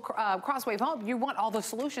your Bissell Crosswave home. You want all the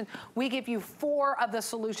solutions. We give you 4 of the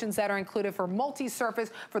solutions that are included for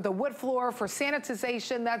multi-surface, for the wood floor, for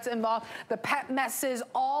sanitization that's involved, the pet messes,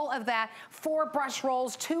 all of that. 4 brush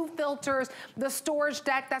rolls, 2 filters, the storage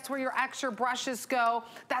deck. That's where your extra brushes go.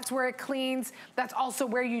 That's where it cleans. That's also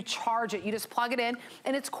where you charge it. You just plug it in,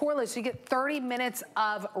 and it's cordless. You get 30 minutes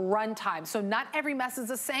of run time. So not every mess is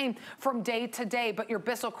the same from day to day, but your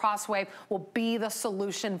Bissell Crosswave will be the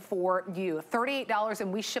solution for you. $38,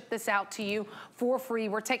 and we ship this out to you for free.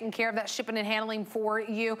 We're taking care of that shipping and handling for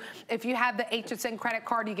you. If you have the HSN credit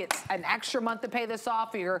card, you get an extra month to pay this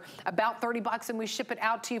off. You're about 30 bucks, and we ship it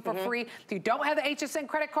out to you for free. If you don't have the HSN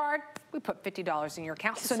credit card, we put $50 in your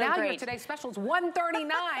account. So now your today's special is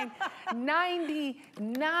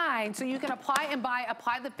 $139.99. So you can apply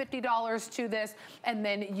the $50 to this, and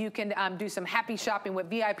then you can do some happy shopping with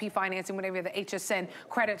VIP financing whenever you have the HSN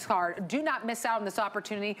credit card. Do not miss out on this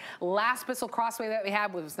opportunity. Last Bissell Crosswave that we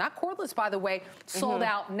had was not cordless, by the way, sold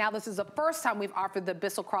out. Now this is the first time we've offered the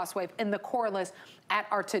Bissell Crosswave in the cordless at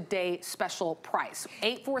our today special price.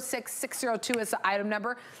 846-602 is the item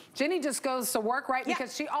number. Jenny just goes to work, right?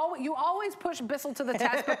 Because you always push Bissell to the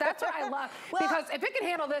test, but that's what I love. Because if it can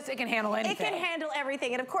handle this, it can handle anything. It can handle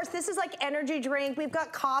everything. And of course, this is like energy drink. We've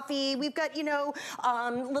got coffee. We've got, you know,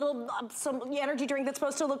 some energy drink that's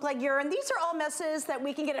supposed to look like urine. These are all messes that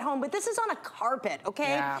we can get at home, but this is on a carpet,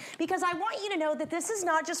 okay? Yeah. Because I want you to know that this is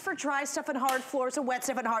not just for dry stuff and hard floors or wet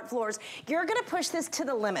stuff and hard floors. You're gonna push this to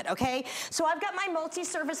the limit, okay? So I've got my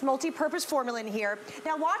multi-surface, multi-purpose formula in here.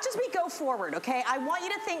 Now watch as we go forward, okay? I want you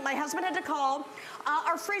to think, my husband had to call,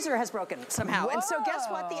 our freezer has broken somehow. Whoa. And so guess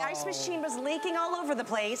what? The ice machine was leaking all over the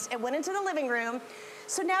place. It went into the living room.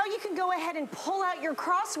 So now you can go ahead and pull out your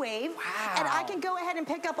Crosswave, and I can go ahead and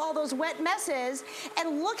pick up all those wet messes.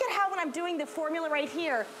 And look at how when I'm doing the formula right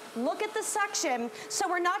here, look at the suction. So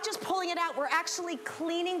we're not just pulling it out, we're actually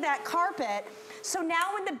cleaning that carpet. So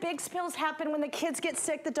now when the big spills happen, when the kids get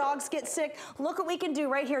sick, the dogs get sick, look what we can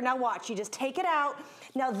do right here. Now watch, you just take it out.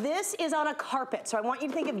 Now this is on a carpet, so I want you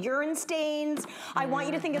to think of urine stains. I want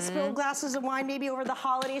you to think of spilled glasses of wine maybe over the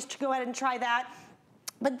holidays. To go ahead and try that.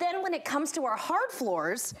 But then when it comes to our hard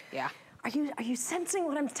floors, Are you sensing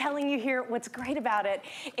what I'm telling you here? What's great about it,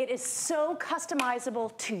 it is so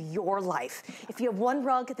customizable to your life. If you have one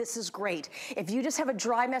rug, this is great. If you just have a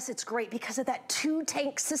dry mess, it's great because of that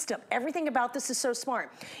 2-tank system. Everything about this is so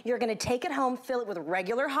smart. You're gonna take it home, fill it with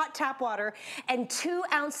regular hot tap water, and 2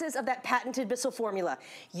 ounces of that patented Bissell formula.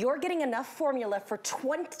 You're getting enough formula for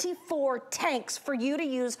 24 tanks for you to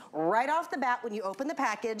use right off the bat when you open the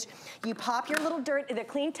package. You pop your little the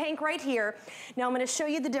clean tank right here. Now I'm gonna show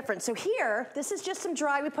you the difference. So here, this is just some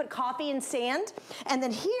dry, we put coffee and sand, and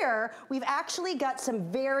then here, we've actually got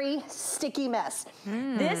some very sticky mess.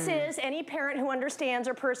 This is any parent who understands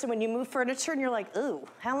or person when you move furniture and you're like, ooh,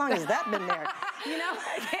 how long has that been there? You know?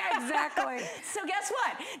 Yeah, exactly. So guess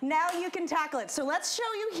what? Now you can tackle it. So let's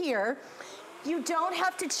show you here. You don't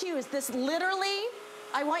have to choose. This literally,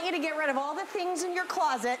 I want you to get rid of all the things in your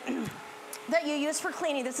closet that you use for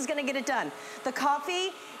cleaning. This is gonna get it done. The coffee,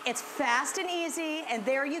 it's fast and easy, and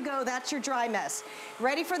there you go, that's your dry mess.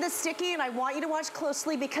 Ready for the sticky, and I want you to watch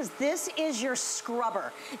closely because this is your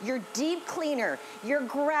scrubber, your deep cleaner, your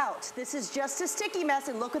grout. This is just a sticky mess,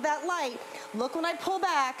 and look at that light. Look when I pull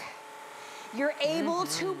back. You're able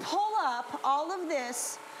to pull up all of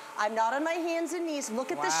this. I'm not on my hands and knees.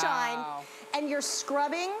 Look at the shine, and you're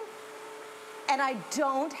scrubbing, and I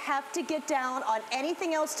don't have to get down on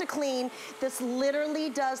anything else to clean. This literally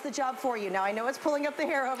does the job for you. Now, I know it's pulling up the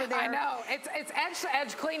hair over there. I know, it's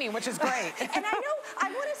edge-to-edge cleaning, which is great. And I know, I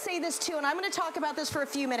wanna say this too, and I'm gonna talk about this for a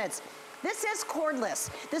few minutes. This is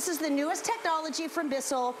cordless. This is the newest technology from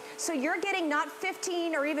Bissell. So you're getting not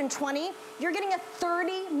 15 or even 20, you're getting a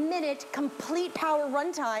 30-minute complete power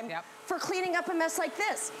runtime for cleaning up a mess like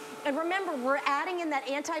this. And remember, we're adding in that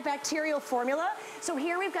antibacterial formula. So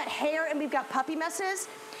here we've got hair and we've got puppy messes.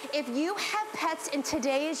 If you have pets and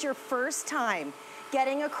today is your first time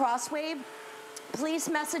getting a Crosswave, please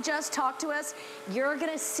message us, talk to us. You're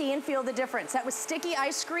gonna see and feel the difference. That was sticky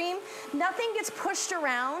ice cream. Nothing gets pushed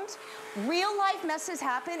around. Real life messes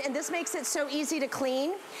happen, and this makes it so easy to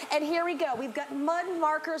clean. And here we go. We've got mud,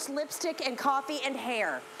 markers, lipstick, and coffee and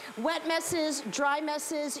hair. Wet messes, dry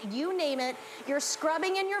messes, you name it. You're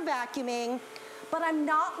scrubbing and you're vacuuming, but I'm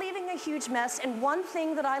not leaving a huge mess. And one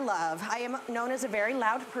thing that I love, I am known as a very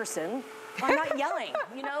loud person. I'm not yelling,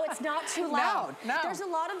 you know, it's not too loud. No. There's a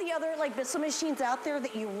lot of the other like Bissell machines out there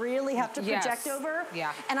that you really have to project over.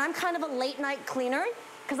 Yeah. And I'm kind of a late night cleaner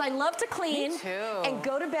because I love to clean and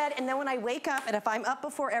go to bed, and then when I wake up, and if I'm up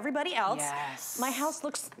before everybody else, my house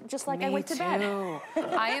looks just like I went to bed.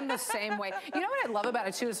 I am the same way. You know what I love about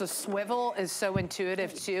it too is the swivel is so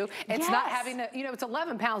intuitive too. It's not having to, you know, it's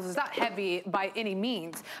 11 pounds. It's not heavy by any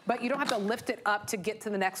means, but you don't have to lift it up to get to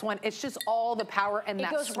the next one. It's just all the power in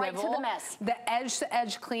that swivel. It goes right to the mess. The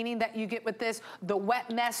edge-to-edge cleaning that you get with this, the wet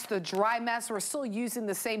mess, the dry mess. We're still using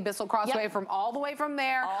the same Bissell Crosswave from all the way from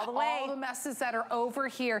there, all the messes that are over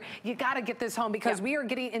here. You got to get this home because we are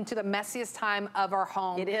getting into the messiest time of our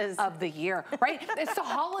home of the year, right? It's the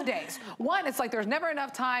holidays. One, it's like there's never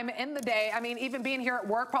enough time in the day. I mean, even being here at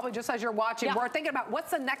work, probably just as you're watching, we're thinking about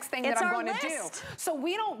what's the next thing that I'm going to do. So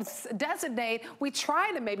we don't designate, we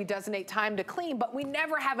try to maybe designate time to clean, but we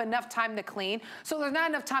never have enough time to clean. So there's not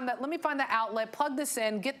enough time that, let me find the outlet, plug this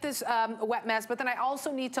in, get this wet mess, but then I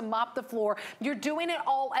also need to mop the floor. You're doing it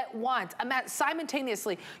all at once.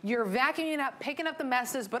 Simultaneously, you're vacuuming up, picking up the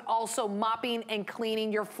messes, but also mopping and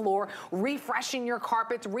cleaning your floor, refreshing your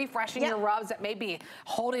carpets, refreshing your rugs that may be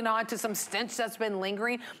holding on to some stench that's been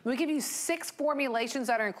lingering. We give you 6 formulations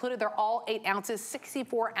that are included. They're all 8 ounces,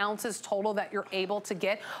 64 ounces total that you're able to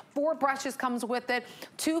get. 4 brushes comes with it,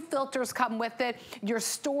 2 filters come with it, your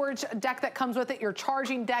storage deck that comes with it, your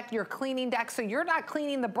charging deck, your cleaning deck. So you're not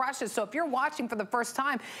cleaning the brushes. So if you're watching for the first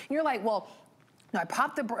time, you're like, well, no, I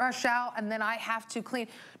pop the brush out and then I have to clean.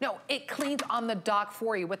 No, it cleans on the dock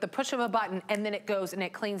for you with the push of a button, and then it goes and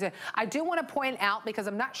it cleans it. I do want to point out, because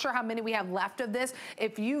I'm not sure how many we have left of this,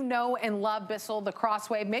 if you know and love Bissell, the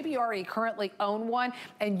Crosswave, maybe you already currently own one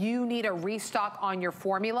and you need a restock on your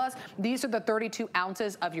formulas. These are the 32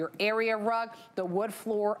 ounces of your area rug, the wood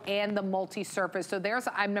floor, and the multi-surface. So there's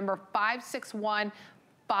item number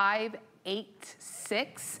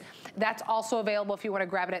 561586. That's also available if you want to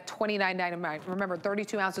grab it at $29.99. Remember,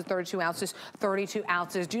 32 ounces, 32 ounces, 32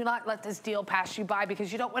 ounces. Do not let this deal pass you by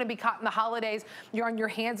because you don't want to be caught in the holidays. You're on your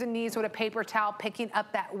hands and knees with a paper towel picking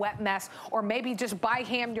up that wet mess, or maybe just by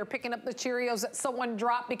hand you're picking up the Cheerios that someone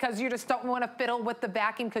dropped because you just don't want to fiddle with the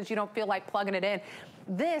vacuum because you don't feel like plugging it in.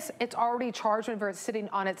 This, it's already charged whenever it's sitting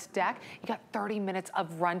on its deck. You got 30 minutes of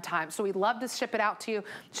runtime. So we'd love to ship it out to you.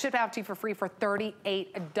 Ship it out to you for free for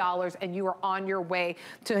 $38, and you are on your way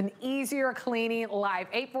to an easier cleaning life.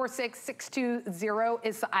 846-620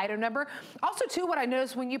 is the item number. Also, too, what I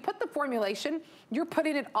noticed, when you put the formulation, you're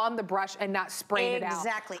putting it on the brush and not spraying it out.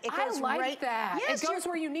 Exactly. It goes I like that. Yes, it goes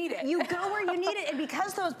where you need it. You go where you need it, and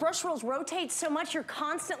because those brush rolls rotate so much, you're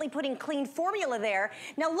constantly putting clean formula there.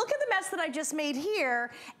 Now look at the mess that I just made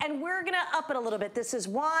here, and we're gonna up it a little bit. This is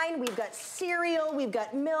wine, we've got cereal, we've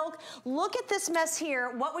got milk. Look at this mess here.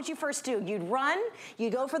 What would you first do? You'd run, you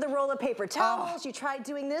go for the roll of paper towels, you tried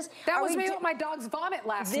doing this. That was me with my dog's vomit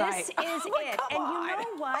last night. This is it. And you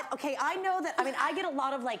know what? Okay, I know that, I mean, I get a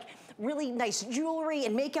lot of like really nice jewelry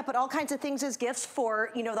and makeup and all kinds of things as gifts for,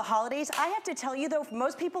 you know, the holidays. I have to tell you though, for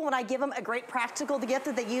most people, when I give them a great practical gift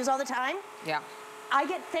that they use all the time, I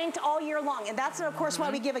get thanked all year long. And that's, of course, why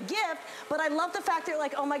we give a gift. But I love the fact they're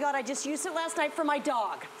like, oh my God, I just used it last night for my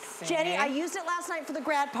dog. Jenny, I used it last night for the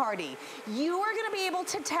grad party. You are gonna be able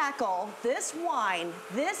to tackle this wine,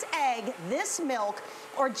 this egg, this milk,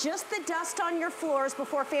 or just the dust on your floors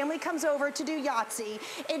before family comes over to do Yahtzee.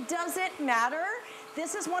 It doesn't matter.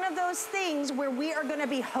 This is one of those things where we are gonna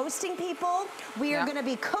be hosting people, we are gonna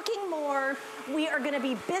be cooking more, we are gonna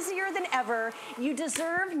be busier than ever. You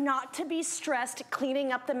deserve not to be stressed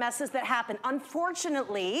cleaning up the messes that happen.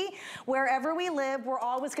 Unfortunately, wherever we live, we're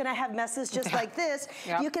always gonna have messes just like this.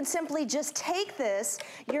 You can simply just take this,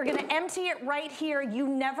 you're gonna empty it right here. You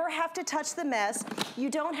never have to touch the mess. You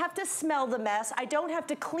don't have to smell the mess. I don't have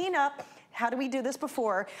to clean up. How do we do this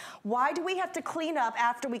before? Why do we have to clean up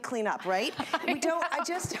after we clean up, right? We don't, I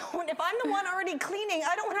just don't, if I'm the one already cleaning,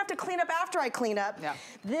 I don't have to clean up after I clean up.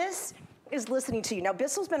 This is listening to you. Now,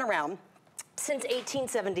 Bissell's been around since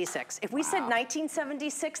 1876. If we said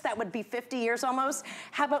 1976, that would be 50 years almost.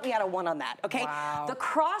 How about we add a 1 on that, okay? The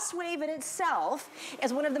crosswave in itself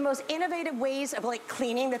is one of the most innovative ways of like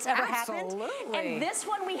cleaning that's ever happened. And this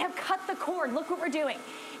one, we have cut the cord. Look what we're doing.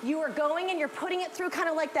 You are going and you're putting it through kind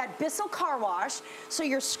of like that Bissell car wash. So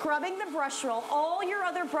you're scrubbing the brush roll. All your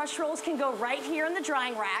other brush rolls can go right here in the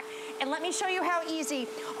drying rack. And let me show you how easy.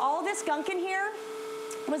 All this gunk in here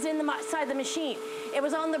was in the side of the machine. It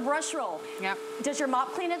was on the brush roll. Does your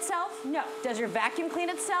mop clean itself? No. Does your vacuum clean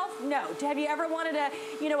itself? No. Have you ever wanted a,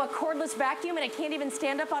 you know, a cordless vacuum and it can't even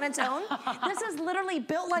stand up on its own? This is literally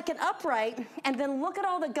built like an upright, and then look at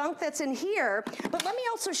all the gunk that's in here. But let me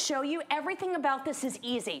also show you, everything about this is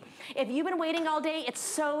easy. If you've been waiting all day, it's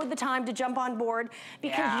so the time to jump on board,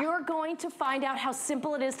 because you're going to find out how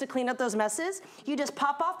simple it is to clean up those messes. You just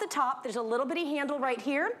pop off the top. There's a little bitty handle right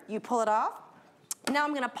here. You pull it off. Now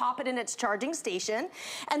I'm gonna pop it in its charging station.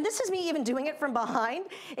 And this is me even doing it from behind.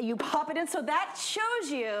 And you pop it in, so that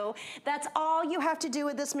shows you that's all you have to do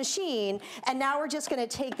with this machine. And now we're just gonna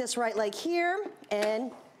take this right like here,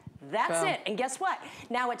 and that's it. And guess what?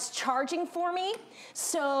 Now it's charging for me.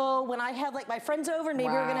 So when I have like my friends over and maybe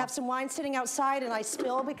we're gonna have some wine sitting outside and I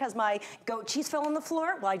spill because my goat cheese fell on the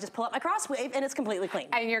floor, well, I just pull out my crosswave and it's completely clean.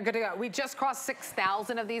 And you're good to go. We just crossed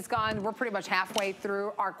 6,000 of these gone. We're pretty much halfway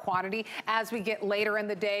through our quantity. As we get later in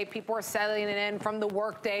the day, people are settling it in from the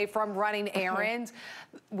work day, from running errands.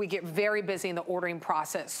 We get very busy in the ordering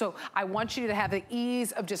process. So I want you to have the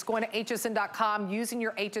ease of just going to hsn.com, using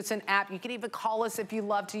your HSN app. You can even call us if you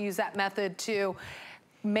love to use that method too.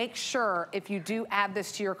 Make sure, if you do add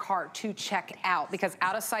this to your cart, to check out, because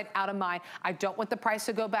out of sight, out of mind. I don't want the price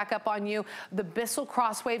to go back up on you. The Bissell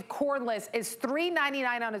Crosswave cordless is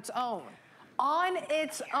 $3.99 on its own. On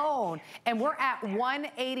its own, and we're at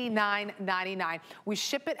 $189.99. We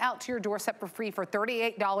ship it out to your doorstep for free for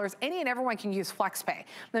 $38. Any and everyone can use FlexPay.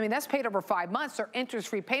 I mean, that's paid over 5 months. They're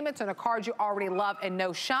interest-free payments on a card you already love and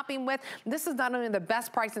know shopping with. This is not only the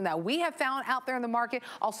best pricing that we have found out there in the market,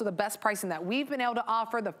 also the best pricing that we've been able to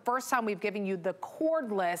offer. The first time we've given you the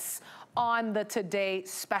cordless on the Today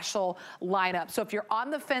Special lineup. So if you're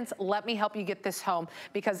on the fence, let me help you get this home,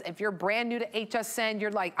 because if you're brand new to HSN,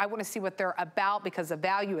 you're like, I want to see what they're about, because the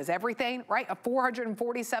value is everything, right? A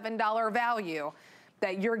 $447 value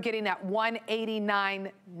that you're getting at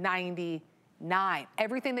 $189.99.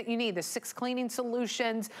 Everything that you need, the 6 cleaning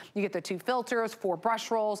solutions, you get the 2 filters, 4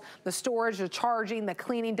 brush rolls, the storage, the charging, the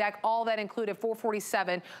cleaning deck, all that included,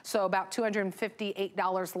 $447, so about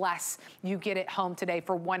 $258 less. You get it home today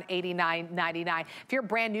for $189.99. If you're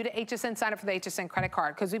brand new to HSN, sign up for the HSN credit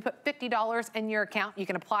card, because we put $50 in your account. You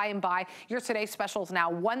can apply and buy. Your Today Special is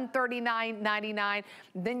now $139.99.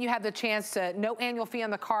 Then you have the chance to, no annual fee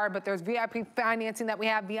on the card, but there's VIP financing that we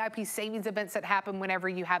have, VIP savings events that happen whenever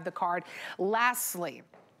you have the card. Lastly,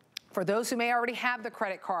 for those who may already have the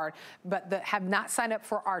credit card, but that have not signed up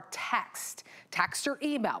for our text or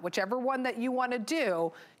email, whichever one that you want to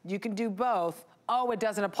do, you can do both Oh, it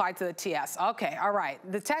doesn't apply to the TS. Okay, all right.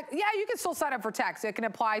 The tech, yeah, you can still sign up for text. It can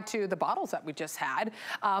apply to the bottles that we just had,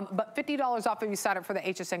 but $50 off if you sign up for the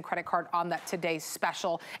HSN credit card on that today's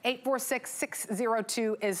special.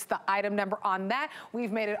 846602 is the item number on that.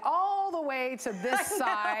 We've made it all the way to this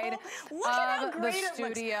side Look at how of great the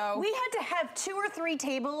studio. We had to have 2 or 3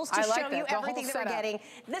 tables to show you everything that we're getting.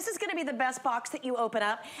 This is gonna be the best box that you open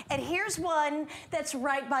up. And here's one that's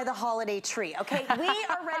right by the holiday tree, okay? We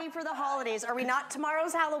are ready for the holidays, are we not?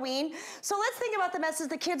 Tomorrow's Halloween. So let's think about the messes.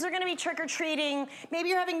 The kids are gonna be trick-or-treating. Maybe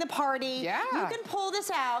you're having the party. Yeah. You can pull this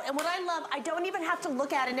out. And what I love, I don't even have to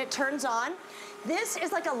look at it and it turns on. This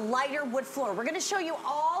is like a lighter wood floor. We're gonna show you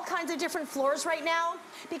all kinds of different floors right now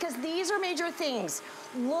because these are major things.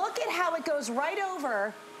 Look at how it goes right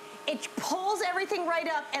over. It pulls everything right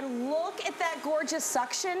up and look at that gorgeous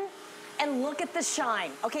suction. And look at the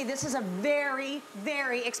shine. Okay, this is a very,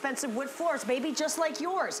 very expensive wood floors, maybe just like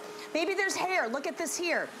yours. Maybe there's hair, look at this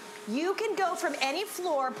here. You can go from any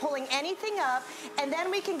floor, pulling anything up, and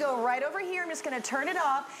then we can go right over here. I'm just gonna turn it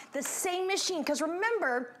off. The same machine, because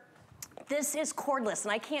remember, this is cordless,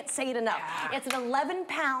 and I can't say it enough. Yeah. It's an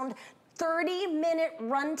 11-pound, 30-minute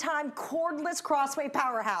runtime cordless crossway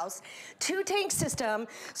powerhouse, 2-tank system,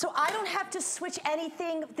 so I don't have to switch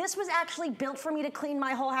anything. This was actually built for me to clean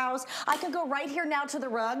my whole house. I can go right here now to the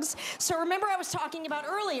rugs. So remember I was talking about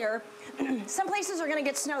earlier, some places are gonna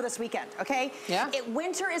get snow this weekend, okay? Yeah.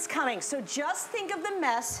 Winter is coming, so just think of the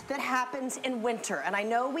mess that happens in winter, and I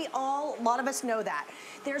know a lot of us know that.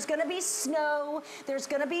 There's gonna be snow, there's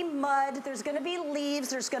gonna be mud, there's gonna be leaves,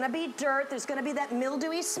 there's gonna be dirt, there's gonna be that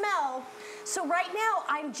mildewy smell. So right now,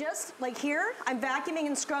 I'm just, like here, I'm vacuuming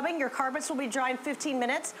and scrubbing. Your carpets will be dry in 15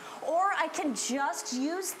 minutes. Or I can just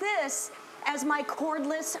use this as my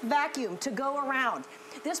cordless vacuum to go around.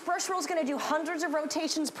 This brush roll is gonna do hundreds of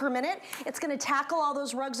rotations per minute. It's gonna tackle all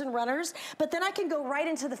those rugs and runners, but then I can go right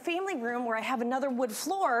into the family room where I have another wood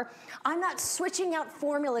floor. I'm not switching out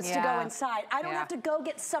formulas to go inside. I don't have to go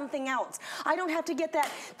get something else. I don't have to get that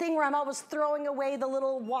thing where I'm always throwing away the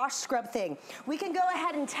little wash scrub thing. We can go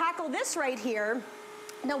ahead and tackle this right here.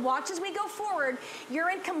 Now watch as we go forward. You're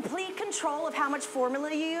in complete control of how much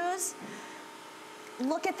formula you use.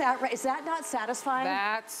 Look at that, is that not satisfying?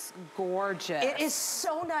 That's gorgeous. It is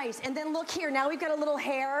so nice. And then look here, now we've got a little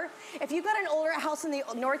hair. If you've got an older house in the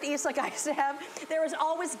Northeast like I used to have, there was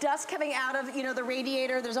always dust coming out of, the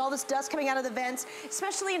radiator. There's all this dust coming out of the vents,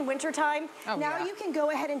 especially in wintertime. Oh, now you can go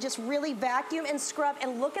ahead and just really vacuum and scrub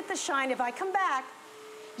and look at the shine. If I come back,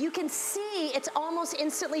 you can see it's almost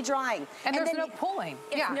instantly drying. And there's no pulling.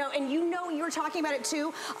 No, and you were talking about it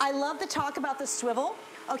too. I love the talk about the swivel.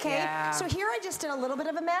 Okay, so here I just did a little bit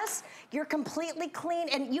of a mess. You're completely clean,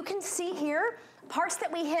 and you can see here, parts that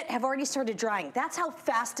we hit have already started drying. That's how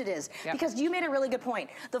fast it is, because you made a really good point.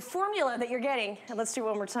 The formula that you're getting, and let's do it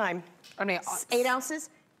one more time. 8 ounces,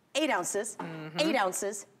 8 ounces, 8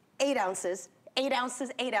 ounces, 8 ounces, 8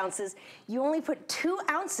 ounces, 8 ounces. You only put 2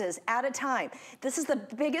 ounces at a time. This is the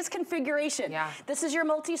biggest configuration. This is your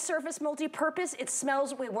multi-surface, multi-purpose. It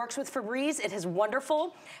smells, it works with Febreze. It is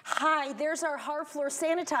wonderful. Hi, there's our hard floor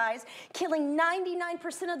sanitize, killing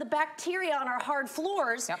 99% of the bacteria on our hard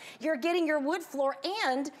floors. You're getting your wood floor,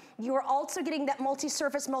 and you're also getting that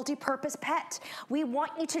multi-surface, multi-purpose pet. We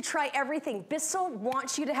want you to try everything. Bissell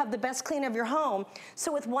wants you to have the best clean of your home.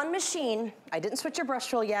 So with one machine, I didn't switch your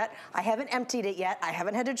brush roll yet. I haven't emptied it yet. I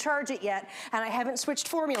haven't had to charge it yet. And I haven't switched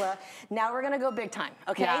formula. Now we're gonna go big time,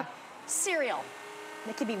 okay? Cereal.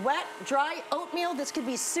 It could be wet, dry, oatmeal. This could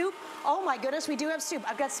be soup. Oh my goodness, we do have soup.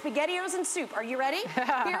 I've got SpaghettiOs and soup. Are you ready?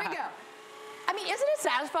 Here we go. I mean, isn't it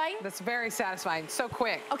satisfying? That's very satisfying, so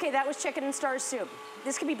quick. Okay, that was chicken and stars soup.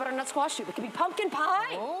 This could be butternut squash soup. It could be pumpkin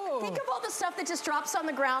pie. Think of all the stuff that just drops on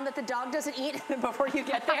the ground that the dog doesn't eat before you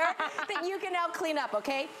get there that you can now clean up,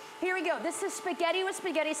 okay? Here we go. This is spaghetti with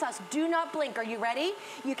spaghetti sauce. Do not blink. Are you ready?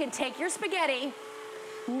 You can take your spaghetti.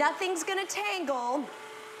 Nothing's gonna tangle.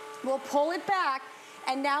 We'll pull it back,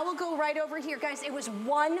 and now we'll go right over here. Guys, it was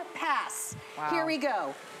one pass. Here we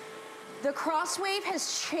go. The Crosswave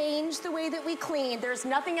has changed the way that we clean. There's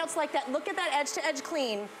nothing else like that. Look at that edge-to-edge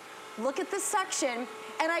clean. Look at the suction.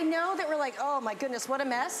 And I know that we're like, oh my goodness, what a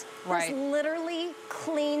mess. This literally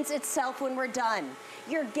cleans itself when we're done.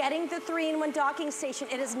 You're getting the 3-in-1 docking station.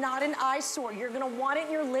 It is not an eyesore. You're gonna want it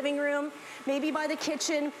in your living room, maybe by the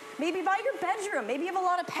kitchen, maybe by your bedroom. Maybe you have a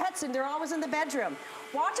lot of pets and they're always in the bedroom.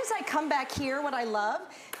 Watch as I come back here, what I love.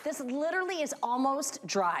 This literally is almost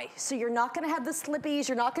dry. So you're not gonna have the slippies,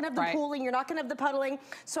 you're not gonna have the pooling, you're not gonna have the puddling.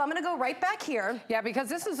 So I'm gonna go right back here. Yeah, because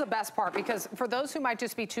this is the best part, because for those who might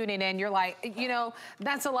just be tuning in, and you're like, you know,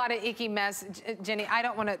 that's a lot of icky mess, Jenny. I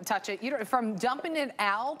don't want to touch it. You don't, from dumping it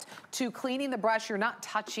out to cleaning the brush, you're not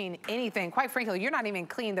touching anything. Quite frankly, you're not even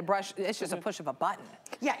cleaning the brush. It's just a push of a button.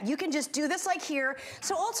 Yeah, you can just do this like here.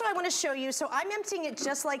 So also I want to show you, so I'm emptying it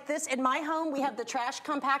just like this. In my home, we have the trash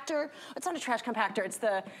compactor. It's not a trash compactor, it's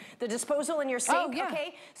the disposal in your sink,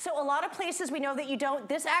 okay? So a lot of places we know that you don't.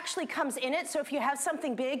 This actually comes in it, so if you have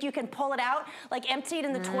something big, you can pull it out, like empty it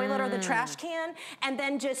in the toilet or the trash can, and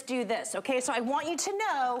then just do this, okay? So I want you to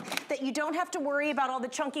know that you don't have to worry about all the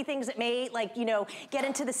chunky things that may, like, you know, get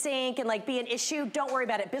into the sink and like be an issue. Don't worry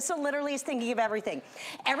about it. Bissell literally is thinking of everything.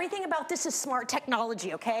 Everything about this is smart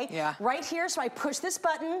technology, okay? Yeah. Right here, so I push this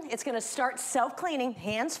button, it's gonna start self-cleaning,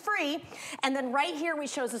 hands-free, and then right here we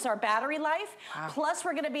shows us our battery life. Wow. Plus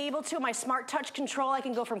we're gonna be able to, my smart touch control, I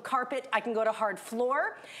can go from carpet, I can go to hard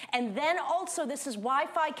floor, and then also this is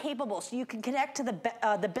Wi-Fi capable, so you can connect to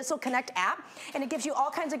the Bissell Connect app, and it gives you all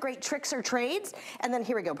kinds of great tricks or trades. And then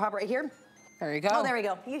here we go, pop right here. There you go. Oh, there we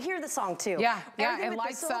go. You hear the song too. Yeah, Everything yeah, it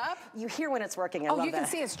lights Bissell, up. You hear when it's working. I love you can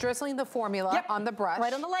see it's drizzling the formula on the brush.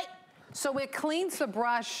 Right on the light. So it cleans the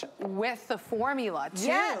brush with the formula too.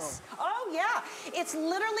 Yes. Oh yeah. It's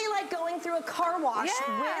literally like going through a car wash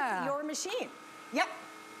with your machine. Yep.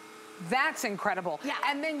 That's incredible. Yeah.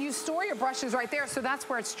 And then you store your brushes right there, so that's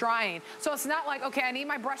where it's drying. So it's not like, okay, I need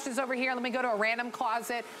my brushes over here, let me go to a random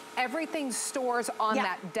closet. Everything stores on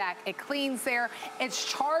that deck. It cleans there.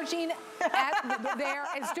 It's charging at there.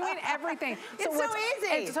 It's doing everything. It's so easy.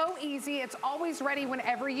 It's so easy. It's always ready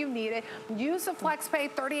whenever you need it. Use the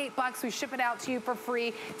FlexPay, 38 bucks. We ship it out to you for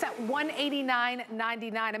free. It's at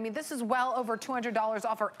 $189.99. I mean, this is well over $200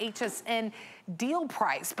 off our HSN deal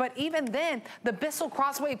price. But even then, the Bissell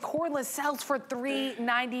Crosswave cordless sells for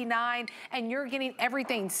 $3.99, and you're getting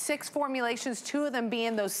everything. 6 formulations, 2 of them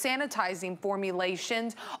being those sanitizing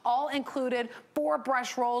formulations, all included, 4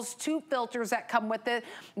 brush rolls, 2 filters that come with it.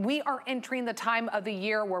 We are entering the time of the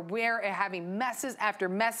year where we're having messes after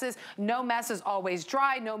messes. No mess is always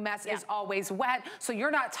dry, no mess is always wet. So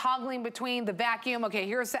you're not toggling between the vacuum, okay,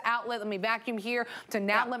 here's the outlet, let me vacuum here, to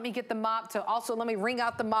now let me get the mop, to also let me wring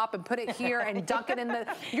out the mop and put it here and dunk it in the,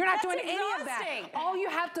 you're not doing any of that. All you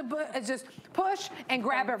have to do is just push and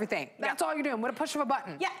grab everything. That's all you're doing with a push of a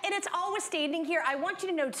button. Yeah, and it's always standing here. I want you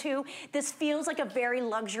to know too, this feels like a very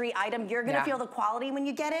luxury item. You're gonna feel the quality when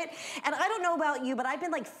you get it. And I don't know about you, but I've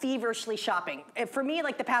been like feverishly shopping. For me,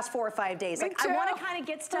 like the past 4 or 5 days. Like I wanna kind of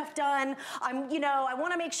get stuff done. You know, I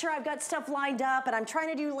wanna make sure I've got stuff lined up, and I'm trying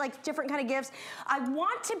to do like different kind of gifts. I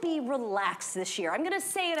want to be relaxed this year. I'm gonna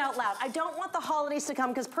say it out loud. I don't want the holidays to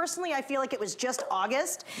come, because personally I feel like it was just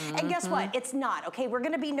August. And guess what? It's not, okay? We're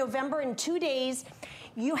gonna be November in 2 days.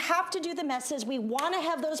 You have to do the messes. We want to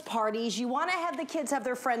have those parties. You want to have the kids have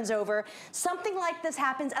their friends over. Something like this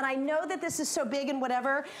happens, and I know that this is so big and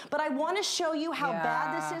whatever, but I want to show you how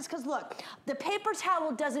bad this is, because look, the paper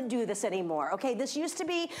towel doesn't do this anymore, okay? This used to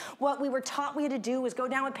be what we were taught we had to do, was go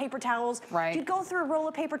down with paper towels. Right. You'd go through a roll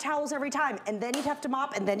of paper towels every time, and then you'd have to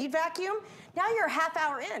mop, and then you'd vacuum. Now you're a half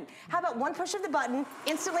hour in. How about one push of the button,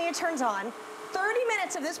 instantly it turns on, 30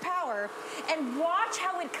 minutes of this power, and watch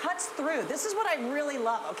how it cuts through. This is what I really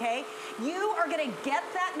love, okay? You are gonna get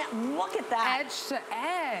that, look at that. Edge to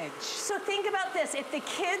edge. So think about this, if the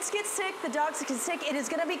kids get sick, the dogs get sick, it is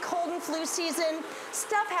gonna be cold and flu season,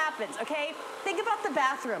 stuff happens, okay? Think about the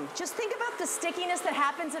bathroom. Just think about the stickiness that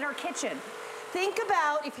happens in our kitchen. Think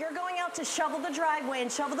about if you're going out to shovel the driveway and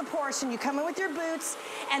shovel the porch, and you come in with your boots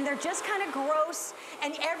and they're just kind of gross,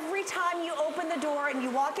 and every time you open the door and you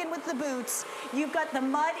walk in with the boots, you've got the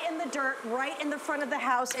mud and the dirt right in the front of the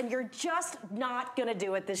house, and you're just not gonna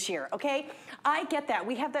do it this year, okay? I get that.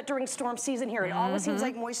 We have that during storm season here. It always seems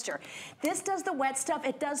like moisture. This does the wet stuff,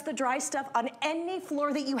 it does the dry stuff on any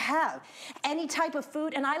floor that you have, any type of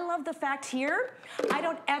food, and I love the fact here, I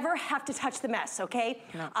don't ever have to touch the mess, okay?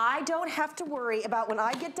 No. I don't have to worry about when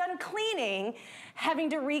I get done cleaning,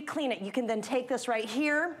 having to re-clean it. You can then take this right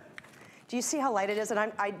here. Do you see how light it is? And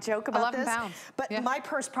I joke about 11 this, pounds. But my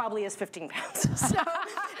purse probably is 15 pounds. So,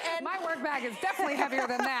 and my work bag is definitely heavier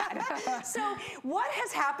than that. So what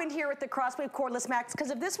has happened here with the Crosswave Cordless Max,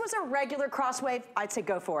 because if this was a regular Crosswave, I'd say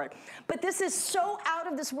go for it. But this is so out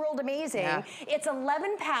of this world amazing. Yeah. It's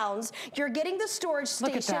 11 pounds. You're getting the storage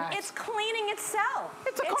station. Look at that. It's cleaning itself.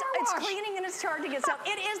 It's a car wash. It's cleaning and it's charging itself.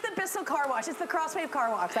 It is the Bissell car wash. It's the Crosswave car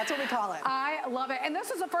wash. That's what we call it. I love it. And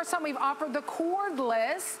this is the first time we've offered the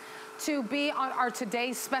cordless to be on our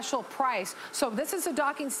today's special price. So this is a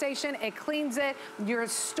docking station. It cleans it. You're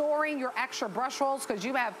storing your extra brush rolls because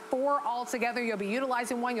you have 4 altogether. You'll be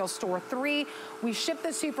utilizing 1. You'll store 3. We ship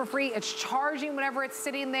this to you for free. It's charging whenever it's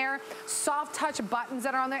sitting there. Soft touch buttons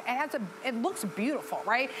that are on there. It looks beautiful,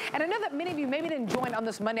 right? And I know that many of you maybe didn't join on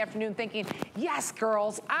this Monday afternoon thinking, yes,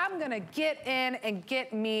 girls, I'm going to get in and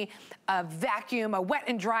get me a vacuum, a wet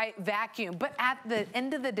and dry vacuum. But at the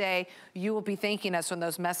end of the day, you will be thanking us when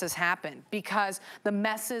those messes happen, because the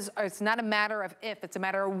messes, it's not a matter of if, it's a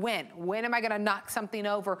matter of when. When am I going to knock something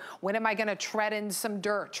over? When am I going to tread in some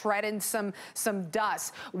dirt, tread in some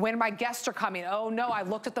dust? When my guests are coming, oh no, I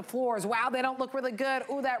looked at the floors. Wow, they don't look really good.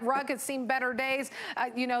 Ooh, that rug has seen better days.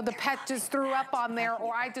 You know, the pet just threw up on there,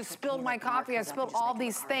 or I just spilled my coffee. I spilled all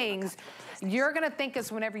these things. You're going to think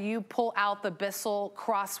this whenever you pull out the Bissell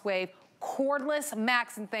Crosswave cordless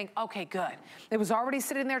max and think, okay, good. It was already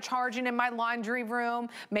sitting there charging in my laundry room.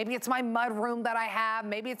 Maybe it's my mud room that I have.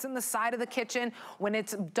 Maybe it's in the side of the kitchen. When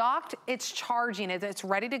it's docked, it's charging. It's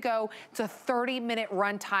ready to go. It's a 30-minute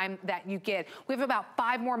runtime that you get. We have about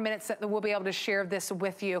 5 more minutes that we'll be able to share this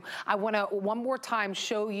with you. I want to one more time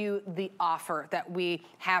show you the offer that we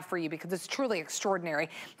have for you, because it's truly extraordinary,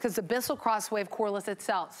 because the Bissell Crosswave cordless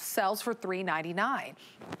itself sells for $3.99.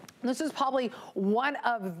 This is probably one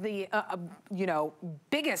of the you know,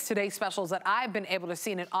 biggest today's specials that I've been able to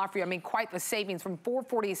see and offer you. I mean, quite the savings from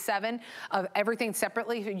 $447 of everything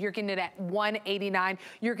separately. You're getting it at $189.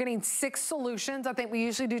 You're getting 6 solutions. I think we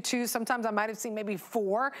usually do 2. Sometimes I might have seen maybe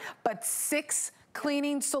 4, but 6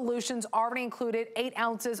 cleaning solutions already included, 8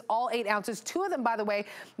 ounces, all 8 ounces. 2 of them, by the way,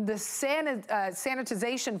 the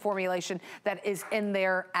sanitization formulation that is in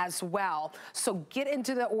there as well. So get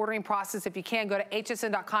into the ordering process if you can. Go to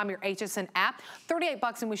hsn.com, your HSN app,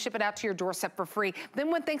 $38, and we ship it out to your doorstep for free.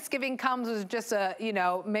 Then when Thanksgiving comes, it's just you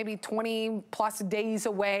know, maybe 20 plus days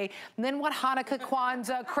away. And then when Hanukkah,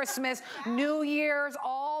 Kwanzaa, Christmas, New Year's,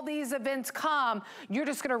 all these events come, you're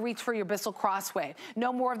just gonna reach for your Bissell Crosswave.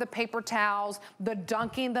 No more of the paper towels, the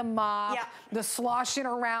dunking the mop, the sloshing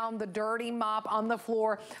around the dirty mop on the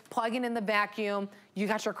floor, plugging in the vacuum. You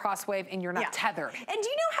got your Crosswave and you're not tethered. And do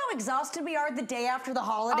you know how exhausted we are the day after the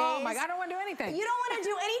holidays? Oh my God, I don't want to do anything. You don't want to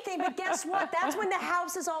do anything, but guess what? That's when the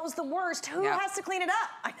house is always the worst. Who has to clean it up?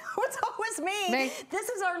 I know it's always me. This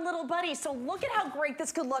is our little buddy. So look at how great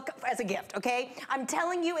this could look as a gift, okay? I'm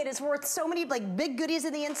telling you, it is worth so many like big goodies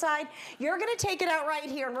in the inside. You're gonna take it out right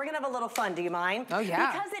here and we're gonna have a little fun. Do you mind? Oh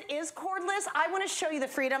yeah. Because it is cordless, I want to show you the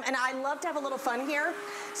freedom, and I love to have a little fun here.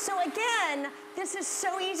 So again, this is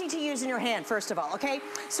so easy to use in your hand, first of all, okay?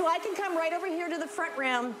 So I can come right over here to the front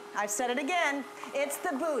room. I've said it again, it's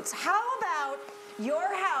the boots. How about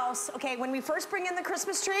your house, okay, when we first bring in the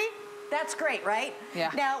Christmas tree, that's great, right?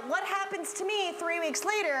 Yeah. Now, what happens to me 3 weeks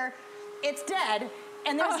later, it's dead,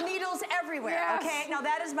 and there's needles everywhere, okay? Now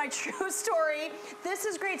that is my true story. This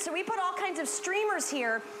is great. So we put all kinds of streamers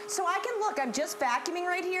here. So I can look, I'm just vacuuming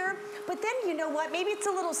right here, but then you know what? Maybe it's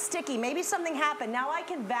a little sticky, maybe something happened. Now I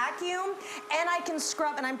can vacuum and I can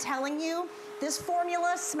scrub, and I'm telling you, this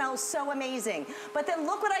formula smells so amazing. But then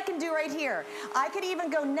look what I can do right here. I could even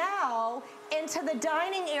go now into the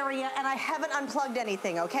dining area and I haven't unplugged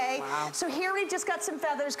anything, okay? Wow. So here we just got some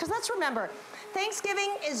feathers, because let's remember,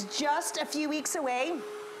 Thanksgiving is just a few weeks away.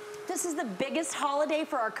 This is the biggest holiday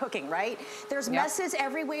for our cooking, right? There's messes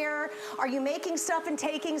everywhere. Are you making stuff and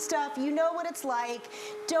taking stuff? You know what it's like.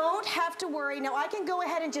 Don't have to worry. Now I can go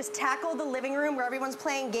ahead and just tackle the living room where everyone's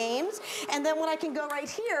playing games. And then when I can go right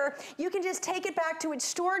here, you can just take it back to its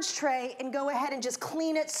storage tray and go ahead and just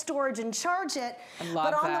clean it, storage, and charge it. I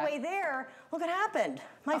love but on the way there, look what happened.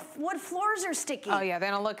 My wood floors are sticky. Oh yeah, they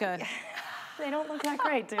don't look good. They don't look that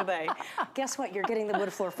great, do they? Guess what? You're getting the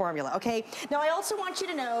wood floor formula, okay? Now, I also want you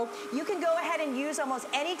to know you can go ahead and use almost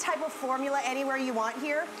any type of formula anywhere you want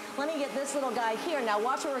here. Let me get this little guy here. Now,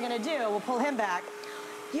 watch what we're going to do. We'll pull him back.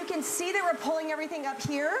 You can see that we're pulling everything up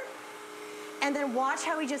here. And then watch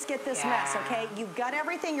how we just get this mess, okay? You've got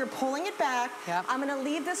everything, you're pulling it back. I'm gonna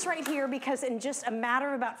leave this right here because in just a matter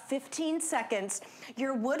of about 15 seconds,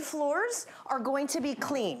 your wood floors are going to be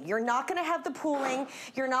clean. You're not gonna have the pooling,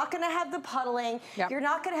 you're not gonna have the puddling, you're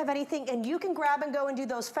not gonna have anything, and you can grab and go and do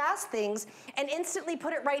those fast things and instantly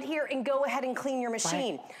put it right here and go ahead and clean your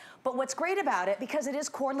machine. But what's great about it, because it is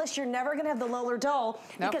cordless, you're never gonna have the low or dull,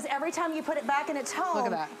 because every time you put it back in its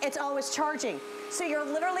home, it's always charging. So you're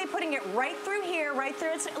literally putting it right through here, right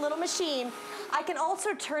through its little machine. I can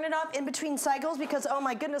also turn it up in between cycles because, oh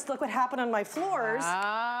my goodness, look what happened on my floors.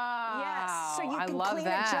 Yes, so you can clean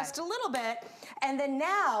it just a little bit. And then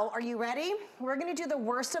now, are you ready? We're gonna do the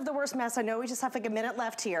worst of the worst mess. I know we just have like a minute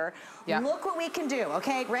left here. Look what we can do,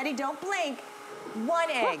 okay? Ready, don't blink.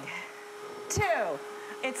 1 egg. too.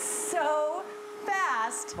 It's so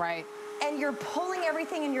fast. Right. And you're pulling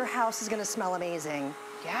everything in your house is gonna smell amazing.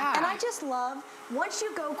 Yeah. And I just love, once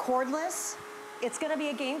you go cordless, it's gonna be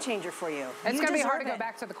a game changer for you. It's gonna be hard to go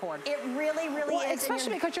back to the cord. It really, really is.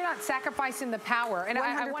 Especially because you're not sacrificing the power. And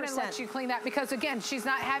I want to 100%. let you clean that because, again, she's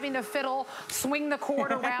not having to fiddle, swing the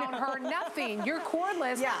cord around her, nothing. You're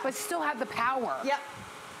cordless, but still have the power. Yep.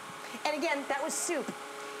 And again, that was soup.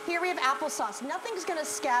 Here we have applesauce. Nothing's gonna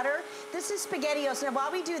scatter. This is SpaghettiOs. Now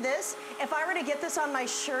while we do this, if I were to get this on my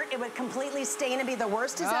shirt, it would completely stain and be the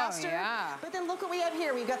worst disaster. Oh, yeah. But then look what we have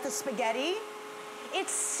here. We've got the spaghetti.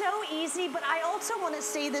 It's so easy, but I also wanna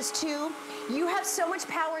say this too. You have so much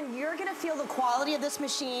power and you're gonna feel the quality of this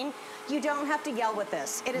machine. You don't have to yell with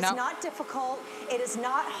this. It is not difficult. It is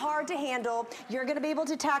not hard to handle. You're gonna be able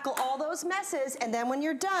to tackle all those messes, and then when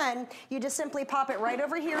you're done, you just simply pop it right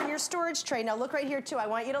over here in your storage tray. Now look right here too. I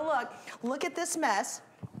want you to look. Look at this mess,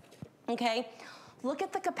 okay? Look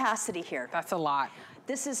at the capacity here. That's a lot.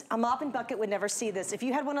 This is, a mop and bucket would never see this. If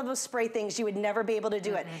you had one of those spray things, you would never be able to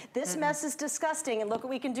do it. This mess is disgusting, and look what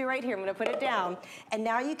we can do right here. I'm gonna put it down, and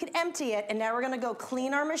now you can empty it, and now we're gonna go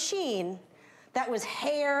clean our machine. That was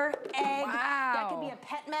hair, egg, that could be a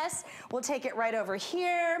pet mess. We'll take it right over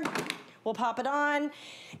here. We'll pop it on.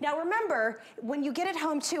 Now remember, when you get it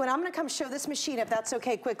home too, and I'm gonna come show this machine if that's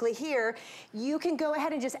okay quickly here, you can go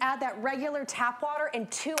ahead and just add that regular tap water and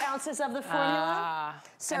 2 ounces of the formula.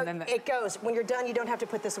 So it goes. When you're done, you don't have to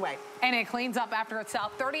put this away. And it cleans up after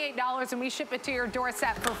itself. $38, and we ship it to your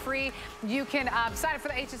doorstep for free. You can sign up for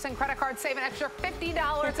the HSN credit card, save an extra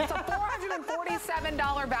 $50. It's a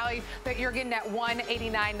 $447 value that you're getting at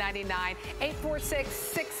 $189.99.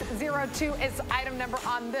 846-602 is item number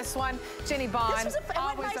on this one. Jenny Bond, this was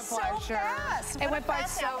always a pleasure. So fast. It went by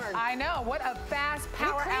so fast. I know. What a fast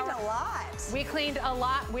power hour. We cleaned a lot. We cleaned a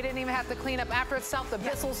lot. We didn't even have to clean up after itself. The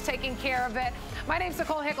Bissell's taking care of it. My name's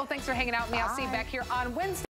Nicole Hickle. Thanks for hanging out with me. I'll see you back here on Wednesday.